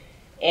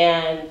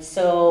 And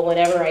so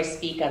whenever I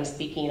speak, I'm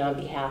speaking on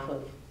behalf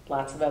of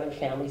lots of other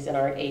families that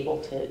aren't able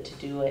to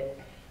do it.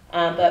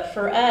 But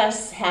for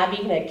us,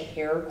 having a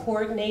care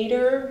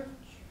coordinator,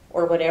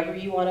 or whatever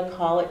you want to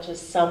call it,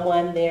 just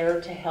someone there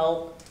to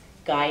help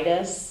guide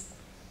us,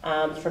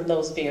 from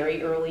those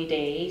very early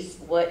days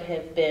would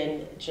have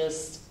been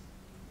just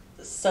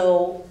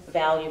so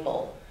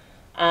valuable.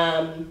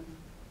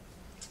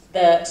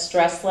 The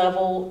stress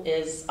level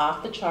is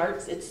off the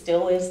charts. It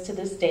still is to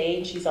this day,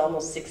 and she's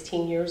almost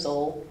 16 years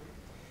old.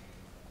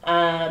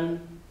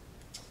 And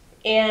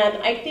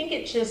I think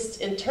it just,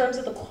 in terms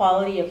of the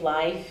quality of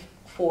life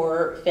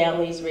for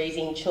families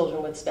raising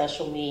children with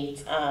special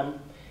needs,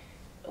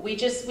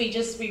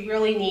 we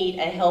really need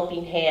a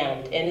helping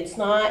hand. And it's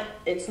not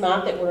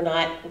that we're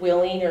not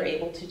willing or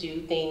able to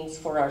do things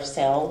for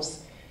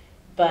ourselves,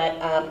 but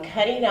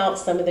cutting out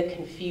some of the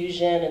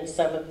confusion and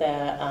some of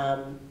the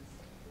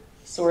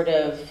sort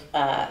of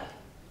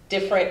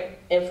different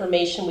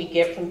information we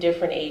get from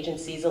different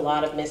agencies, a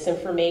lot of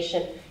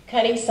misinformation,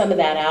 cutting some of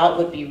that out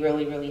would be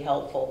really, really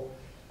helpful.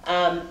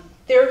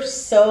 There's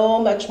so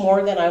much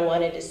more that I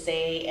wanted to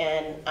say,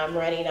 and I'm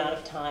running out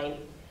of time.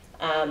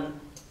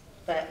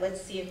 But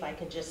let's see if I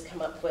can just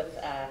come up with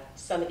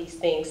some of these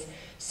things.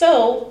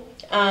 So,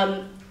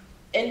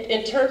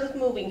 in terms of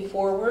moving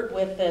forward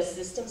with the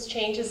systems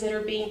changes that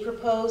are being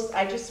proposed,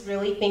 I just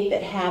really think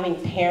that having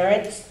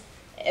parents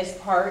as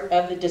part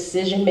of the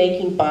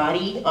decision-making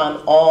body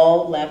on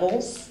all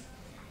levels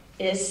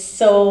is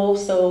so,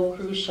 so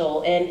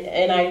crucial.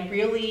 And I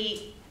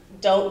really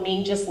don't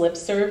mean just lip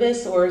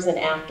service or as an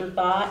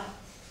afterthought,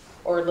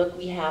 or look,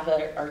 we have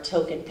our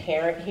token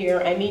parent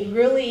here. I mean,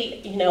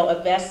 really,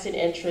 a vested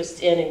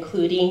interest in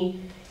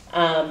including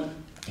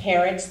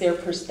parents, their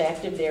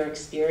perspective, their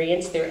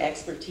experience, their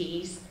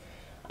expertise.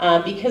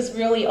 Because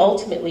really,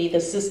 ultimately, the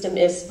system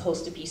is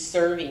supposed to be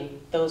serving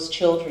those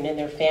children and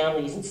their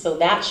families. And so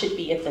that should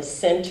be at the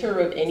center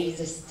of any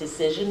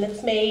decision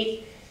that's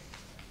made.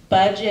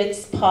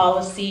 Budgets,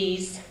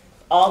 policies,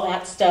 all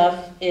that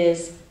stuff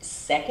is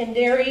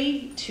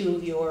secondary to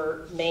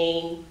your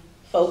main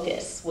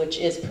focus, which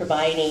is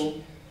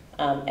providing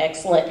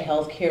excellent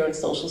health care and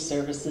social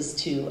services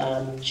to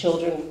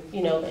children,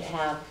 that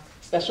have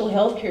special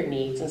health care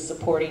needs and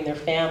supporting their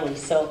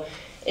families. So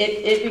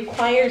it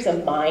requires a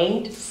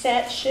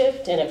mindset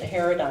shift and a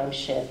paradigm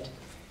shift.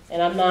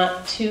 And I'm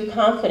not too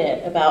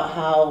confident about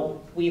how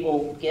we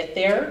will get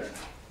there.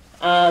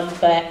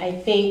 But I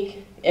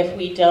think if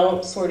we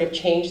don't sort of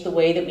change the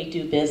way that we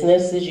do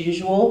business as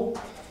usual,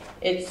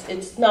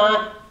 it's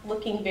not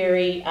looking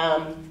very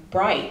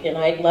bright. And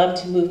I'd love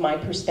to move my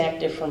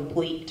perspective from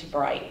bleak to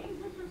bright.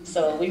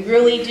 So we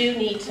really do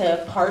need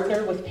to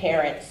partner with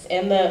parents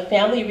and the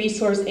family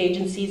resource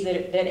agencies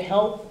that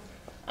help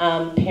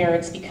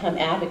parents become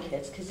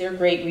advocates, because they're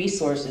great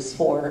resources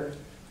for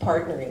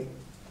partnering.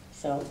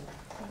 So,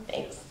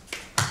 thanks.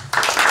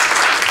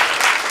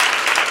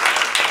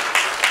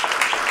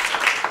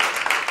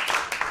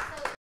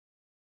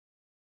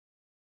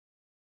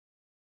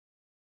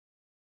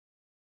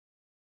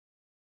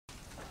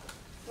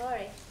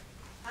 Lori.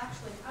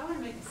 Actually, I want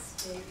to make a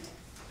statement.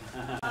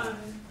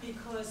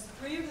 Because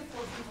 3 of the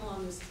 4 people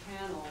on this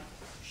panel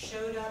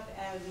showed up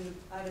at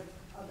an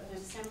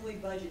Assembly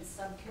Budget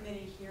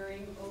Subcommittee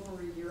hearing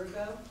over a year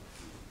ago,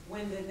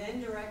 when the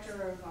then director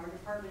of our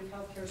Department of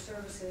Healthcare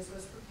Services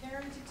was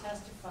preparing to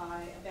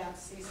testify about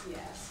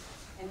CCS.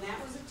 And that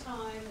was a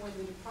time when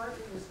the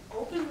department was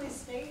openly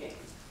stating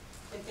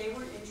that they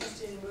were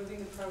interested in moving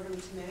the program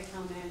to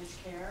Medi-Cal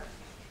managed care.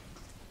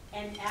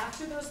 And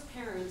after those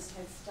parents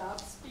had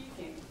stopped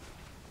speaking,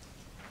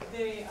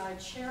 the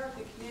chair of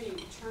the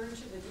committee turned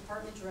to the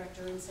department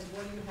director and said,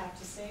 "What do you have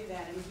to say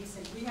that?" And he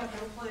said, "We have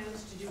no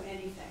plans to do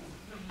anything."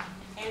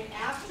 And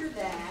after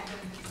that,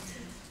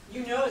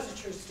 it's a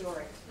true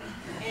story.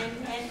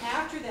 And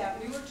after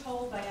that, we were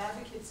told by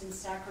advocates in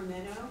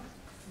Sacramento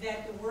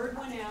that the word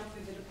went out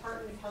through the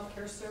Department of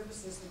Healthcare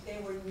Services that they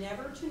were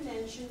never to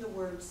mention the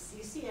words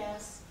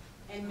CCS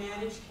and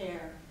managed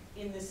care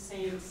in the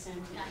same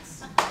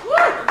sentence.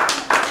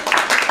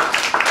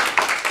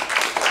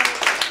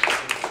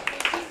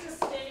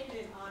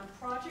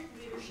 Project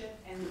leadership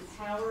and the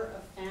power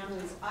of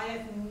families. I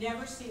have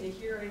never seen a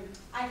hearing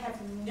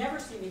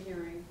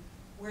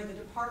where the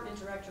department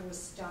director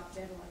was stopped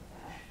dead like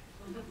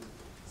that.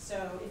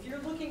 So if you're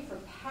looking for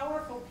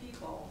powerful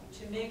people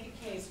to make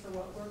a case for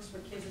what works for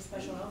kids with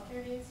special health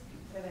care needs,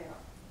 there they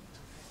are.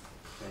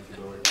 Thank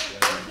you, Lori.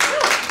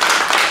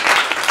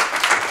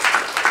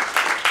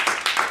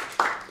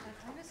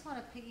 I just want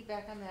to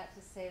piggyback on that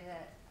to say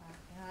that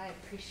I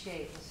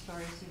appreciate the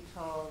stories you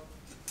told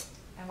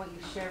and what you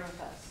shared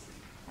with us.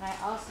 And I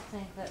also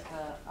think that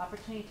the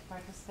opportunity to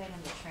participate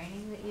in the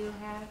training that you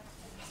had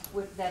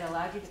that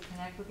allowed you to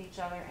connect with each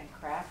other and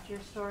craft your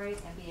stories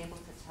and be able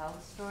to tell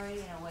the story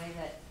in a way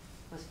that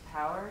was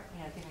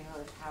giving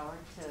really power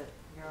to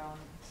your own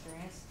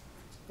experience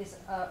is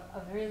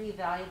a really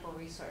valuable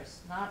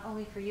resource, not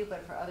only for you,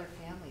 but for other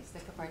families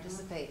that could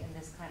participate in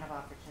this kind of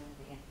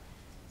opportunity. And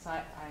so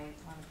I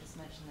want to just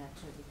mention that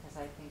too, because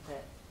I think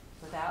that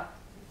without,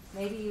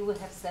 maybe you would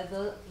have said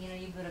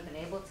you would have been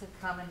able to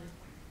come and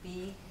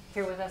be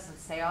here with us and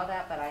say all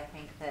that, but I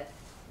think that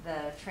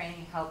the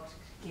training helped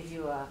give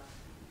you a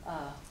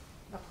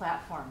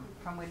platform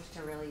from which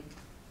to really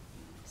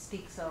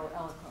speak so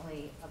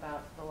eloquently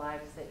about the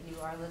lives that you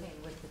are living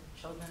with the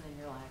children in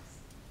your lives.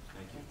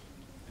 Thank you.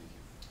 Thank you.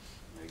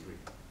 I agree.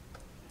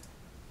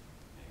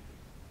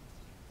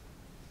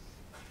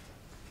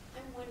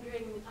 I'm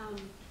wondering,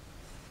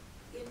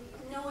 in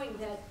knowing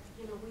that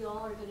we all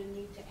are going to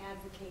need to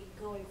advocate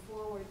going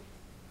forward,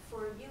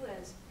 for you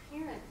as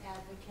parent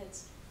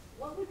advocates,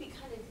 what would be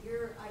kind of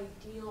your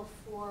ideal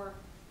for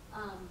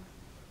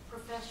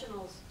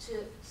professionals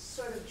to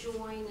sort of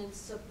join and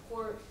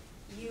support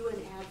you in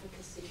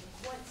advocacy?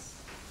 What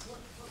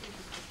would you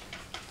think?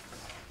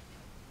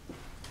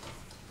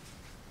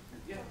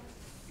 Yeah.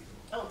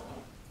 Oh,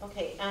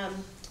 okay.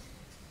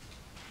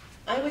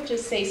 I would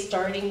just say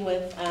starting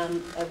with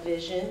a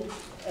vision,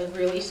 a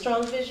really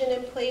strong vision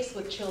in place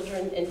with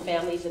children and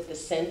families at the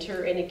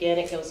center. And again,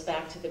 it goes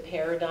back to the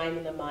paradigm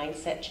and the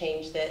mindset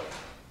change that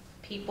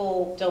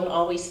people don't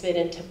always fit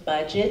into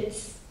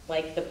budgets.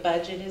 Like the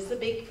budget is the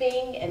big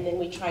thing, and then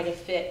we try to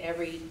fit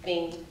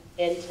everything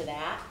into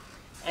that.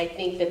 I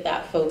think that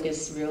that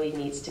focus really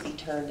needs to be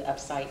turned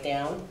upside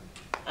down.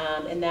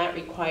 And that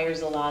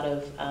requires a lot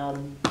of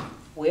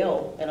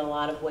will and a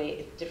lot of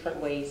different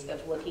ways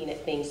of looking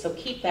at things. So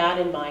keep that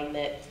in mind,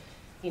 that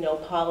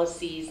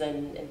policies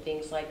and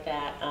things like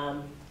that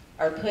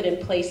are put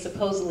in place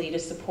supposedly to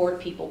support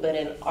people, but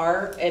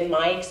in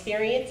my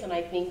experience, and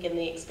I think in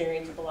the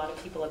experience of a lot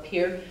of people up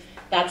here,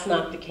 that's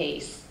not the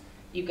case.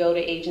 You go to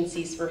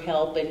agencies for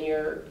help and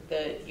you're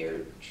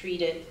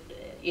treated,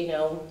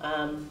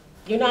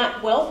 you're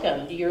not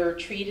welcomed. You're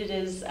treated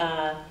as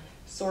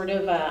sort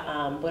of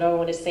what do I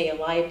want to say, a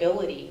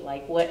liability.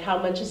 Like, how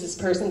much is this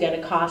person going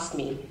to cost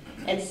me?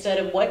 Instead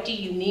of what do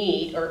you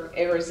need, or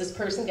is this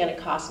person going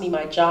to cost me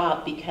my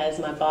job because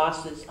my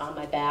boss is on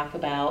my back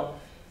about,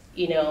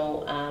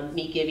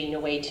 me giving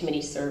away too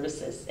many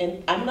services.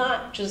 And I'm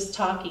not just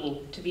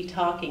talking to be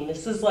talking.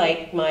 This is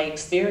like my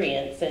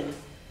experience. And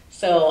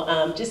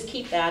so just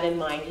keep that in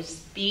mind,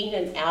 just being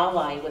an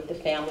ally with the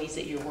families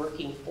that you're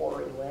working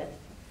for and with.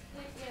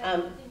 Yeah,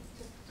 I think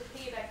to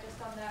piggyback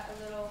just on that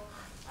a little,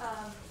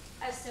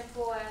 as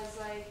simple as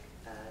like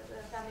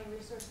the Family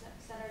Resource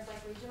Centers,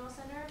 like regional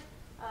center,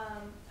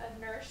 a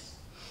nurse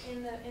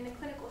in the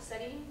clinical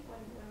setting, when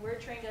we're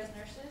trained as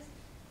nurses,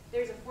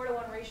 there's a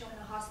 4-to-1 ratio in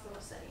a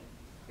hospital setting.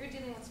 You're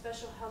dealing with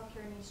special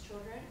healthcare needs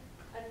children.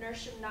 A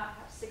nurse should not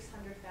have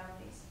 600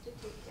 families to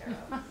take care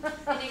of.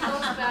 And it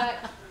goes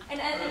back,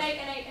 and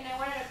I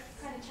wanted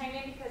to kind of chime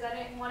in because I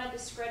didn't want to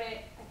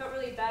discredit. I felt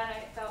really bad.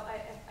 I felt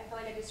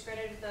like I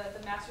discredited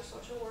the master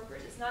social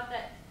workers. It's not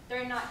that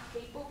they're not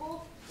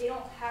capable; they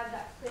don't have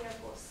that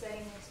clinical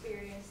setting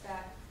experience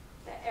that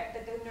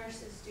the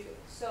nurses do.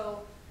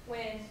 So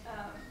when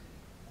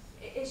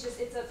it's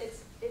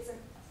a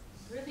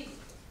really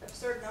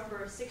absurd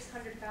number of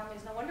 600 families.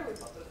 No wonder we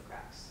fall through the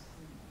cracks.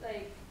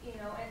 Like,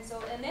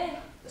 and then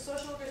the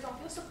social workers don't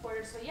feel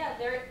supported. So yeah,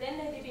 then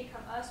they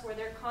become us, where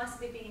they're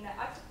constantly being that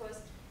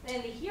octopus. And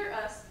then they hear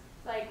us,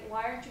 like,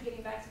 why aren't you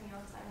getting back to me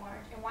on time?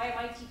 And why am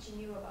I teaching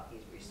you about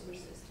these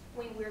resources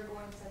when we're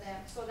going to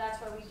them? So that's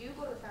why we do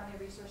go to family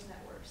resource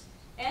networks.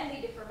 And they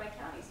differ by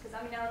counties, because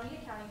I'm an Alameda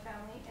County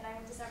family, and I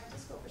went to San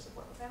Francisco for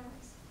support with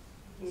families.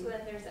 So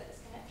then there's that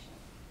disconnection.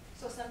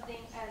 So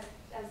something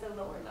as the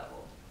lower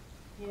level.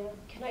 Yeah.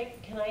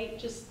 Can I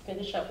just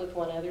finish up with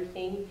one other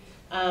thing?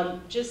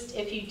 Just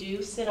if you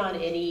do sit on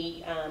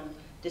any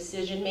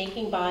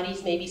decision-making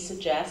bodies, maybe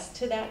suggest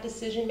to that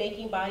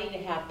decision-making body to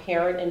have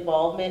parent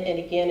involvement. And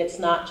again, it's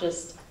not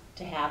just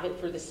to have it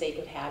for the sake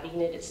of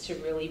having it, it's to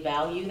really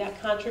value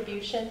that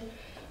contribution.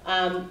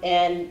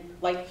 And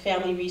like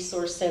family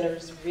resource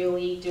centers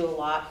really do a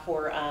lot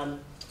for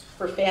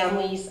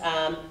families,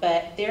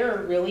 but they're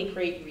a really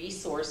great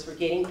resource for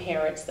getting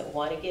parents that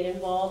want to get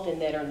involved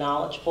and that are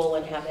knowledgeable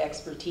and have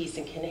expertise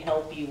and can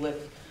help you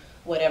with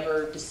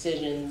whatever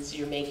decisions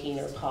you're making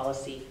or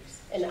policy.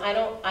 And I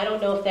don't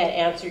know if that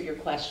answered your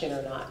question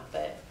or not,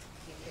 but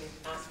you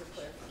can ask for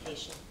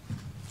clarification.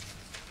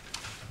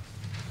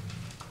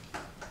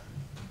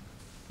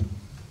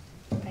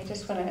 I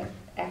just want to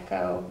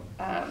echo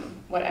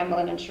what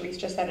Emelyn and Cherese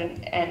just said,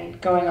 and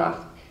going off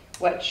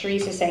what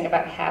Cherese is saying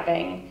about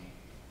having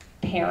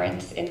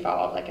parents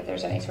involved, like if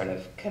there's any sort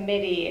of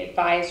committee,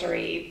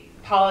 advisory,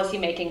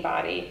 policy-making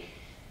body.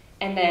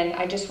 And then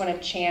I just want to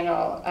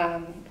channel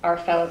our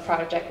fellow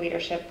project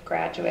leadership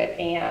graduate,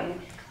 Anne,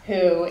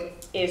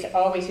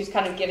 who's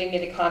kind of giving me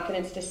the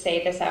confidence to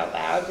say this out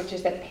loud, which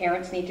is that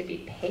parents need to be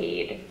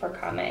paid for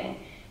coming.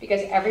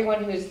 Because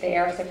everyone who's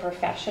there as a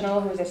professional,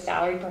 who's a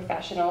salaried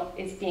professional,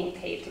 is being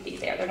paid to be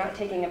there. They're not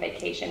taking a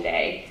vacation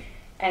day,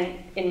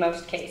 and in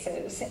most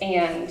cases.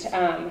 And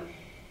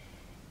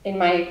in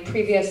my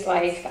previous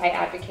life, I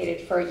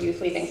advocated for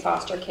youth leaving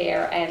foster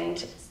care,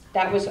 and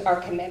that was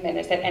our commitment,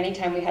 is that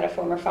anytime we had a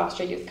former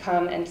foster youth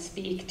come and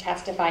speak,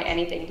 testify,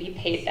 anything, we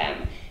paid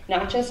them.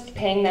 Not just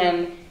paying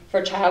them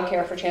for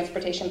childcare, for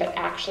transportation, but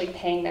actually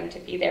paying them to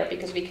be there,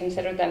 because we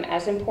considered them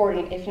as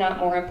important, if not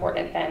more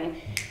important, than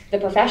the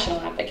professional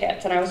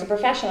advocates. And I was a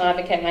professional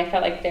advocate, and I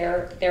felt like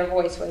their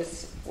voice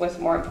was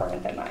more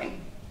important than mine.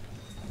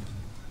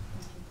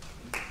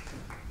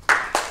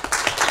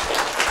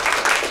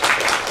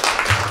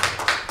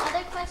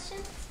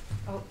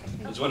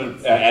 I just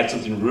want to add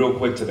something real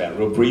quick to that,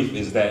 real brief,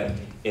 is that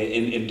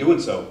in doing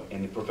so,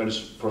 in the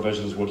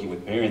professionals working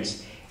with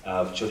parents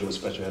of children with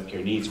special health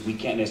care needs, we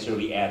can't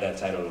necessarily add that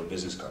title to a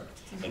business card.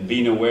 And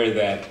being aware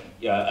that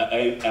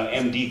an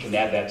MD can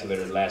add that to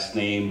their last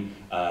name,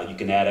 you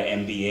can add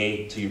an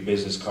MBA to your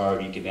business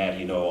card, you can add,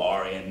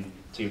 RN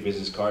to your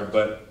business card,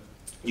 but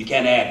you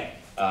can't add.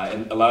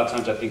 And a lot of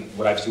times I think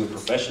what I've seen with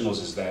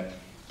professionals is that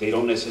they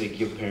don't necessarily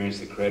give parents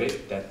the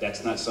credit.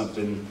 That's not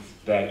something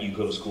that you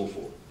go to school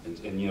for. And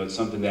it's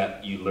something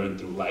that you learn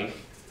through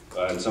life.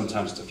 And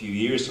sometimes it's a few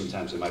years,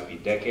 sometimes it might be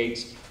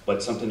decades,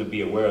 but something to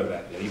be aware of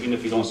that even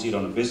if you don't see it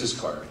on a business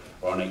card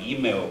or on an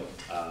email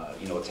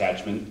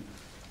attachment,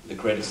 the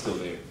credit's still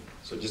there.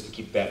 So just to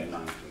keep that in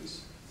mind,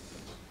 please.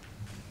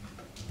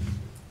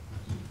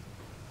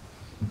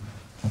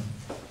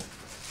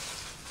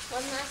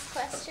 One last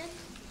question.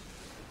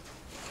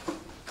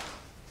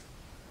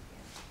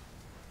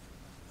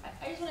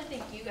 I just want to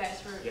thank you guys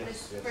for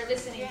Yes. for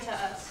listening to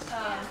us.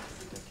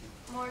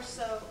 More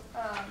so,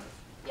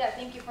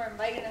 thank you for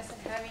inviting us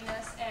and having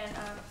us, and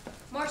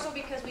more so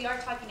because we are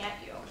talking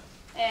at you.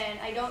 And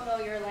I don't know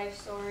your life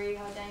story,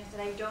 how Dan said,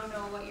 I don't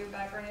know what your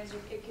background is.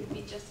 It could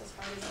be just as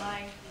hard as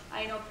mine.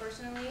 I know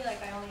personally,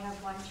 like I only have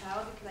one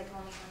child because I can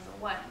only handle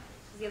one.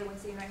 Because the other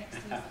one's sitting right next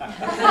to me.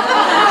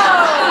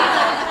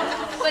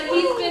 But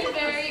he's been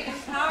very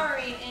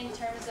empowering in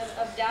terms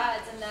of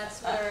dads, and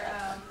that's where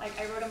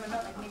I wrote him a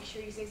note, like make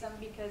sure you say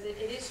something, because it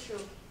is true.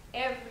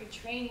 Every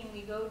training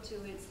we go to,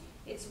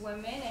 it's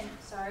women, and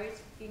sorry,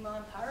 it's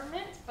female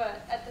empowerment,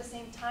 but at the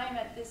same time,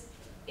 it's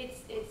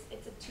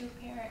a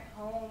two-parent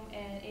home,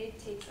 and it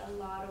takes a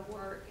lot of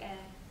work, and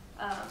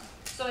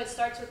so it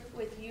starts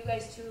with you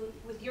guys too,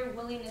 with your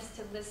willingness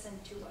to listen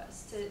to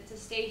us, to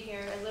stay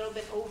here a little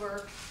bit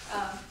over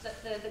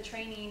the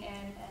training,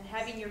 and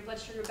having your blood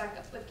sugar back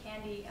up with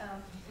candy.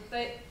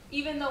 But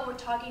even though we're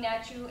talking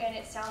at you and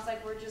it sounds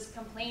like we're just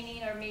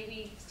complaining or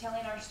maybe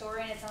telling our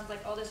story and it sounds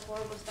like all this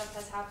horrible stuff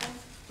has happened,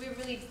 we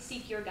really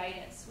seek your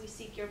guidance. We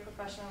seek your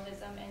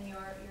professionalism and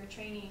your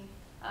training.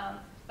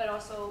 But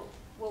also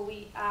what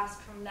we ask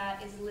from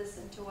that is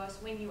listen to us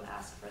when you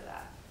ask for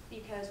that.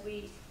 Because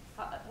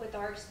with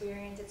our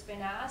experience, it's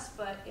been asked,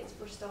 but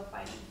we're still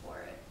fighting for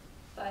it.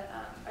 But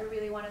I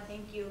really want to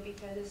thank you,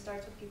 because it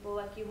starts with people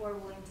like you who are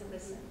willing to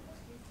listen.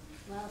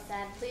 Well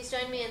said. Please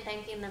join me in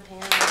thanking the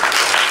panel.